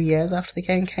about 2 years after the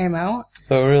game came out.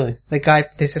 Oh, really?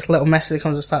 There's this little message that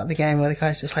comes at the start of the game where the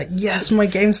guy's just like, yes, my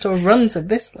game still runs at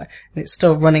this, and it's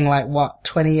still running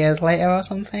 20 years later or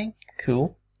something.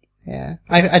 Cool. Yeah.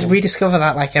 I'd rediscover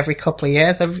that every couple of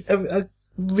years. I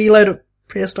reload up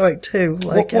Prehistoric 2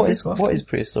 every so often. What is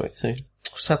Prehistoric 2?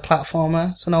 It's a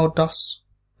platformer. It's an old DOS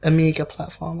Amiga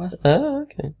platformer. Oh,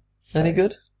 okay. Any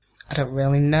good? I don't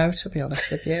really know, to be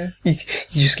honest with you. You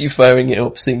just keep firing it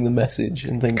up, seeing the message,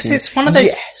 and thinking, Because it's one of those,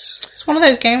 yes! It's one of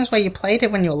those games where you played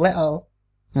it when you were little.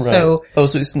 Right. So,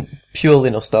 so it's purely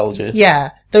nostalgia.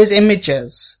 yeah, those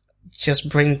images just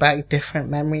bring back different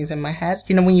memories in my head.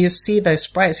 You know, when you see those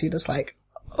sprites, you're just like,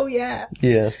 oh yeah.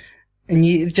 Yeah. And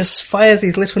it just fires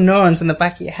these little neurons in the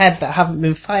back of your head that haven't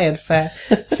been fired for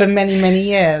many, many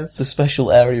years. The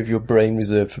special area of your brain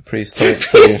reserved for Prehistoric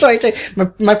 2. Prehistoric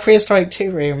 2. My Prehistoric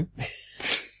 2 room.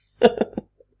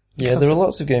 Yeah, there are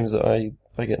lots of games that I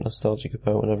get nostalgic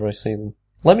about whenever I see them.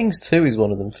 Lemmings 2 is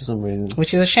one of them for some reason.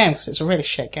 Which is a shame, because it's a really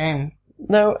shit game.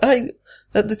 Now,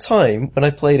 at the time, when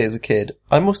I played it as a kid,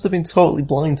 I must have been totally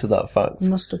blind to that fact.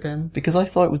 Must have been. Because I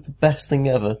thought it was the best thing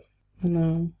ever.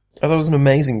 No. I thought it was an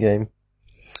amazing game.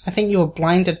 I think you were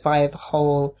blinded by the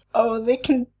whole, they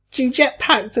can do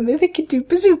jetpacks, and they can do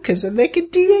bazookas, and they can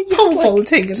do pole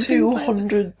vaulting, and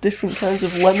 200 different kinds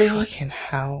of lemmings. Fucking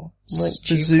hell. Like Stupid.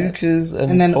 bazookas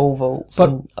and pole vaults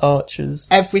and archers.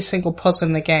 Every single puzzle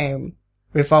in the game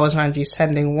revolves around you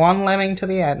sending one lemming to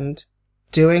the end,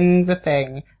 doing the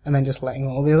thing, and then just letting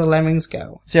all the other lemmings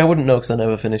go. See, I wouldn't know because I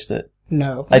never finished it.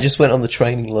 No. I just went on the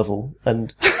training level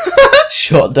and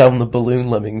shot down the balloon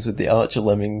lemmings with the archer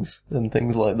lemmings and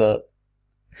things like that.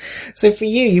 So for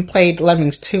you played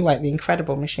Lemmings 2 like the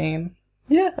Incredible Machine.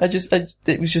 Yeah,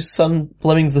 it was just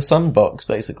Lemmings the Sandbox,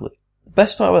 basically. The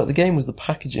best part about the game was the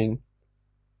packaging,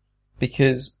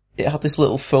 because it had this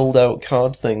little fold-out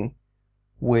card thing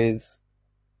with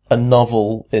a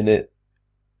novel in it.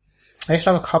 I used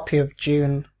to have a copy of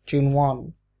June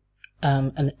 1,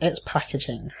 and its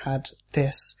packaging had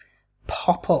this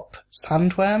pop-up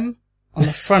sandworm on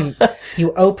the front.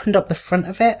 You opened up the front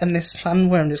of it, and this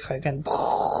sandworm just kind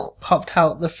of popped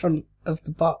out the front of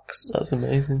the box. That's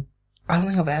amazing. I don't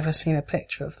think I've ever seen a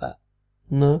picture of that.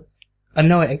 No? I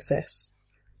know it exists.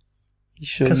 You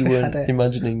sure you weren't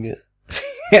imagining it?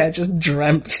 Yeah, I just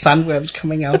dreamt sandworms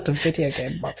coming out of video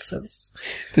game boxes.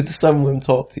 Did the sandworm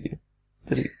talk to you?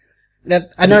 Did he?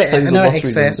 I know it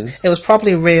exists. Numbers? It was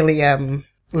probably really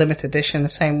limited edition, the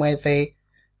same way the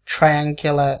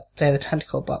triangular Day of the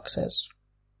Tentacle boxes.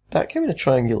 That came in a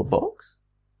triangular box?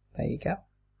 There you go.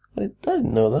 I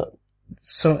didn't know that.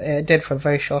 So it did for a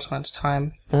very short amount of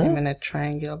time. Came in a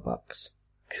triangular box.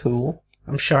 Cool.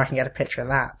 I'm sure I can get a picture of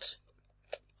that.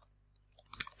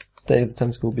 Day of the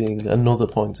Tentacle being another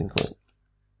point and click.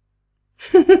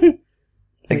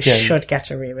 We should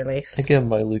get a re-release. Again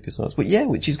by LucasArts. But yeah,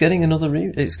 which is getting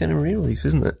it's getting a re-release,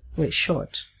 isn't it? It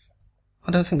should.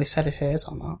 I don't think they said if it is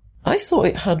or not. I thought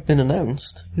it had been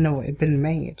announced. No, it had been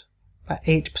made. About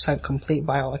 80% complete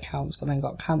by all accounts, but then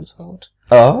got cancelled.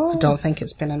 Oh. I don't think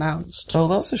it's been announced. Oh,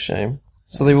 that's a shame.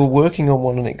 So they were working on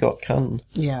one and it got canned.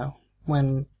 Yeah,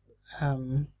 when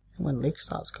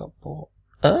LucasArts got bought.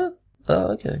 Oh,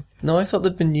 okay. No, I thought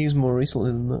there'd been news more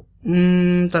recently than that.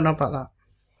 Don't know about that.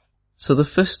 So the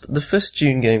first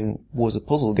Dune game was a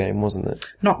puzzle game, wasn't it?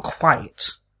 Not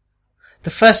quite. The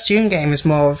first Dune game is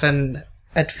more of an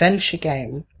adventure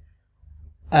game,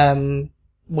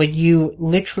 where you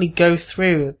literally go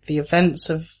through the events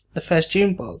of the first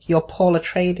Dune book. You're Paul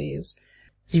Atreides.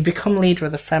 You become leader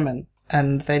of the Fremen,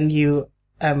 and then you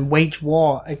wage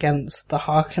war against the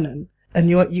Harkonnen. And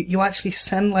you actually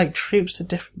send like troops to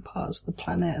different parts of the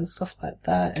planet and stuff like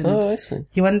that. And I see.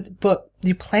 But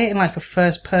you play it in like a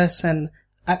first person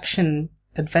action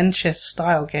adventure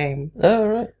style game. Oh,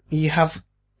 right. You have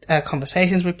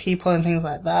conversations with people and things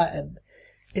like that, and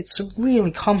it's a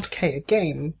really complicated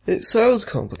game. It sounds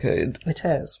complicated. It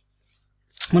is.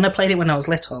 When I played it when I was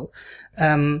little,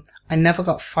 I never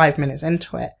got 5 minutes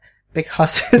into it,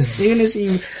 because as soon as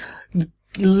you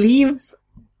leave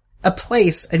a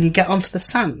place and you get onto the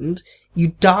sand, you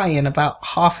die in about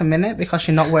half a minute because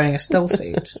you're not wearing a still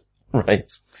suit.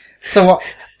 Right. So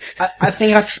I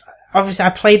think obviously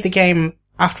I played the game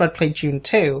after I'd played Dune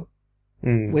 2,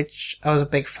 which I was a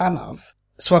big fan of.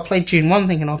 So I played Dune 1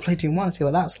 thinking I'll play Dune 1 and see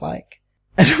what that's like.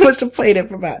 And I must have played it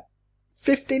for about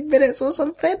 15 minutes or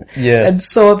something. Yeah. And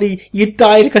saw you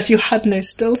died because you had no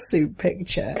still suit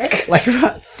picture, like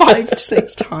about 5 to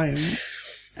 6 times.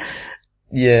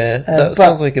 Yeah, that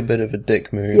sounds like a bit of a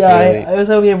dick move. Yeah, really. I was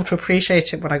only able to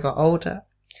appreciate it when I got older,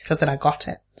 because then I got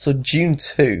it. So Dune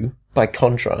 2, by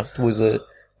contrast, was a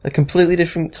completely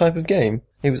different type of game.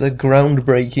 It was a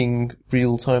groundbreaking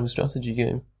real-time strategy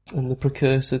game, and the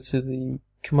precursor to the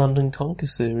Command & Conquer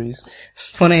series. It's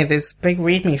funny, there's a big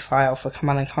README file for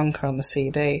Command & Conquer on the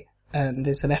CD, and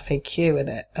there's an FAQ in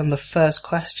it, and the first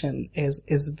question is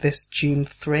this Dune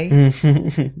 3?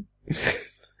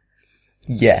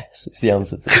 Yes, it's the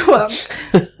answer to that.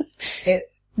 Well,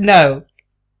 no.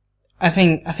 I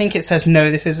think it says no,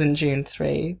 this isn't Dune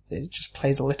 3. It just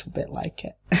plays a little bit like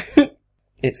it.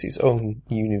 It's its own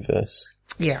universe.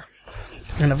 Yeah.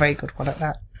 And a very good one at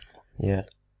that. Yeah.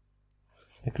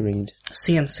 Agreed.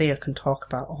 CNC I can talk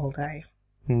about all day.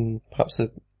 Perhaps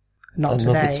Not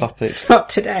another today. topic. Not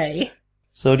today.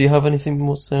 So do you have anything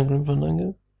more to say on Grim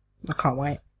Fandango? I can't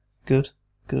wait. Good.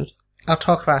 I'll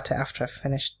talk about it after I've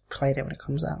played it when it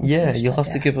comes out. Yeah, you'll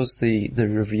have to give us the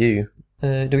review.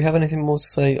 Do we have anything more to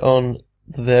say on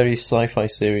the various sci-fi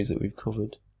series that we've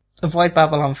covered? Avoid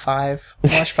Babylon 5.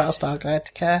 Watch Battlestar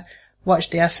Galactica. Watch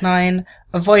DS9.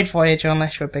 Avoid Voyager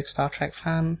unless you're a big Star Trek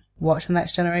fan. Watch The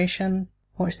Next Generation.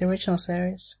 Watch the original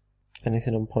series.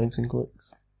 Anything on point and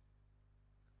clicks?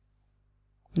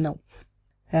 No.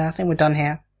 Yeah, I think we're done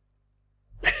here.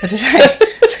 What did I say?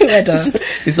 I think we're done.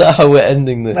 Is that how we're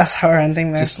ending this? That's how we're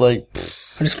ending this. Just like,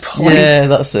 I'm just pulling. yeah,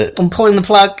 that's it. I'm pulling the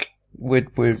plug.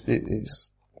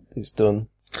 It's done.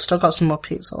 Still got some more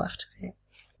pizza left of you.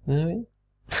 Really?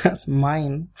 That's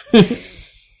mine.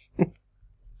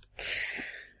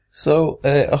 So,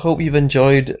 I hope you've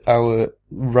enjoyed our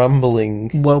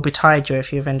rambling. Woe betide you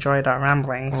if you've enjoyed our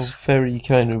ramblings. Very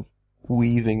kind of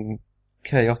weaving,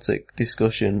 chaotic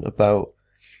discussion about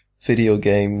video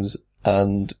games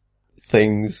and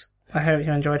things. I hope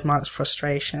you enjoyed Mark's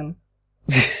frustration.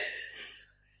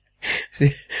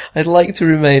 See, I'd like to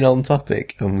remain on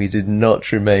topic, and we did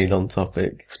not remain on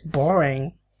topic. It's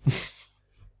boring.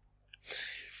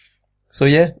 So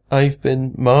yeah, I've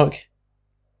been Mark.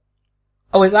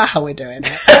 Oh, is that how we're doing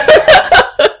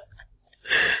it?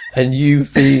 And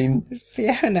you've been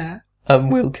Fiona.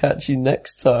 And we'll catch you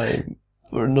next time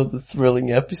for another thrilling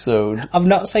episode. I'm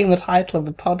not saying the title of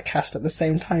the podcast at the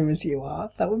same time as you are.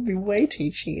 That would be way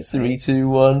too cheesy. 3, 2,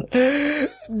 1.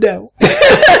 No.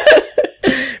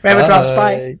 Rainbow Drops,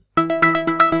 bye.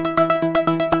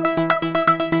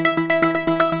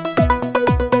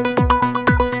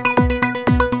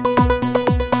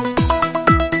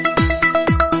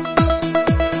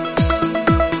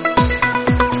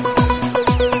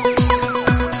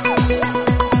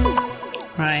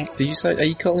 Right. Did you say, are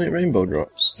you calling it Rainbow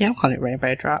Drops? Yeah, I'm calling it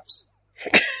Rainbow Drops.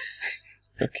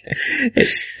 Okay.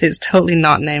 It's totally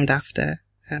not named after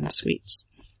sweets.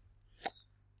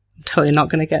 I'm totally not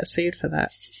going to get sued for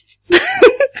that.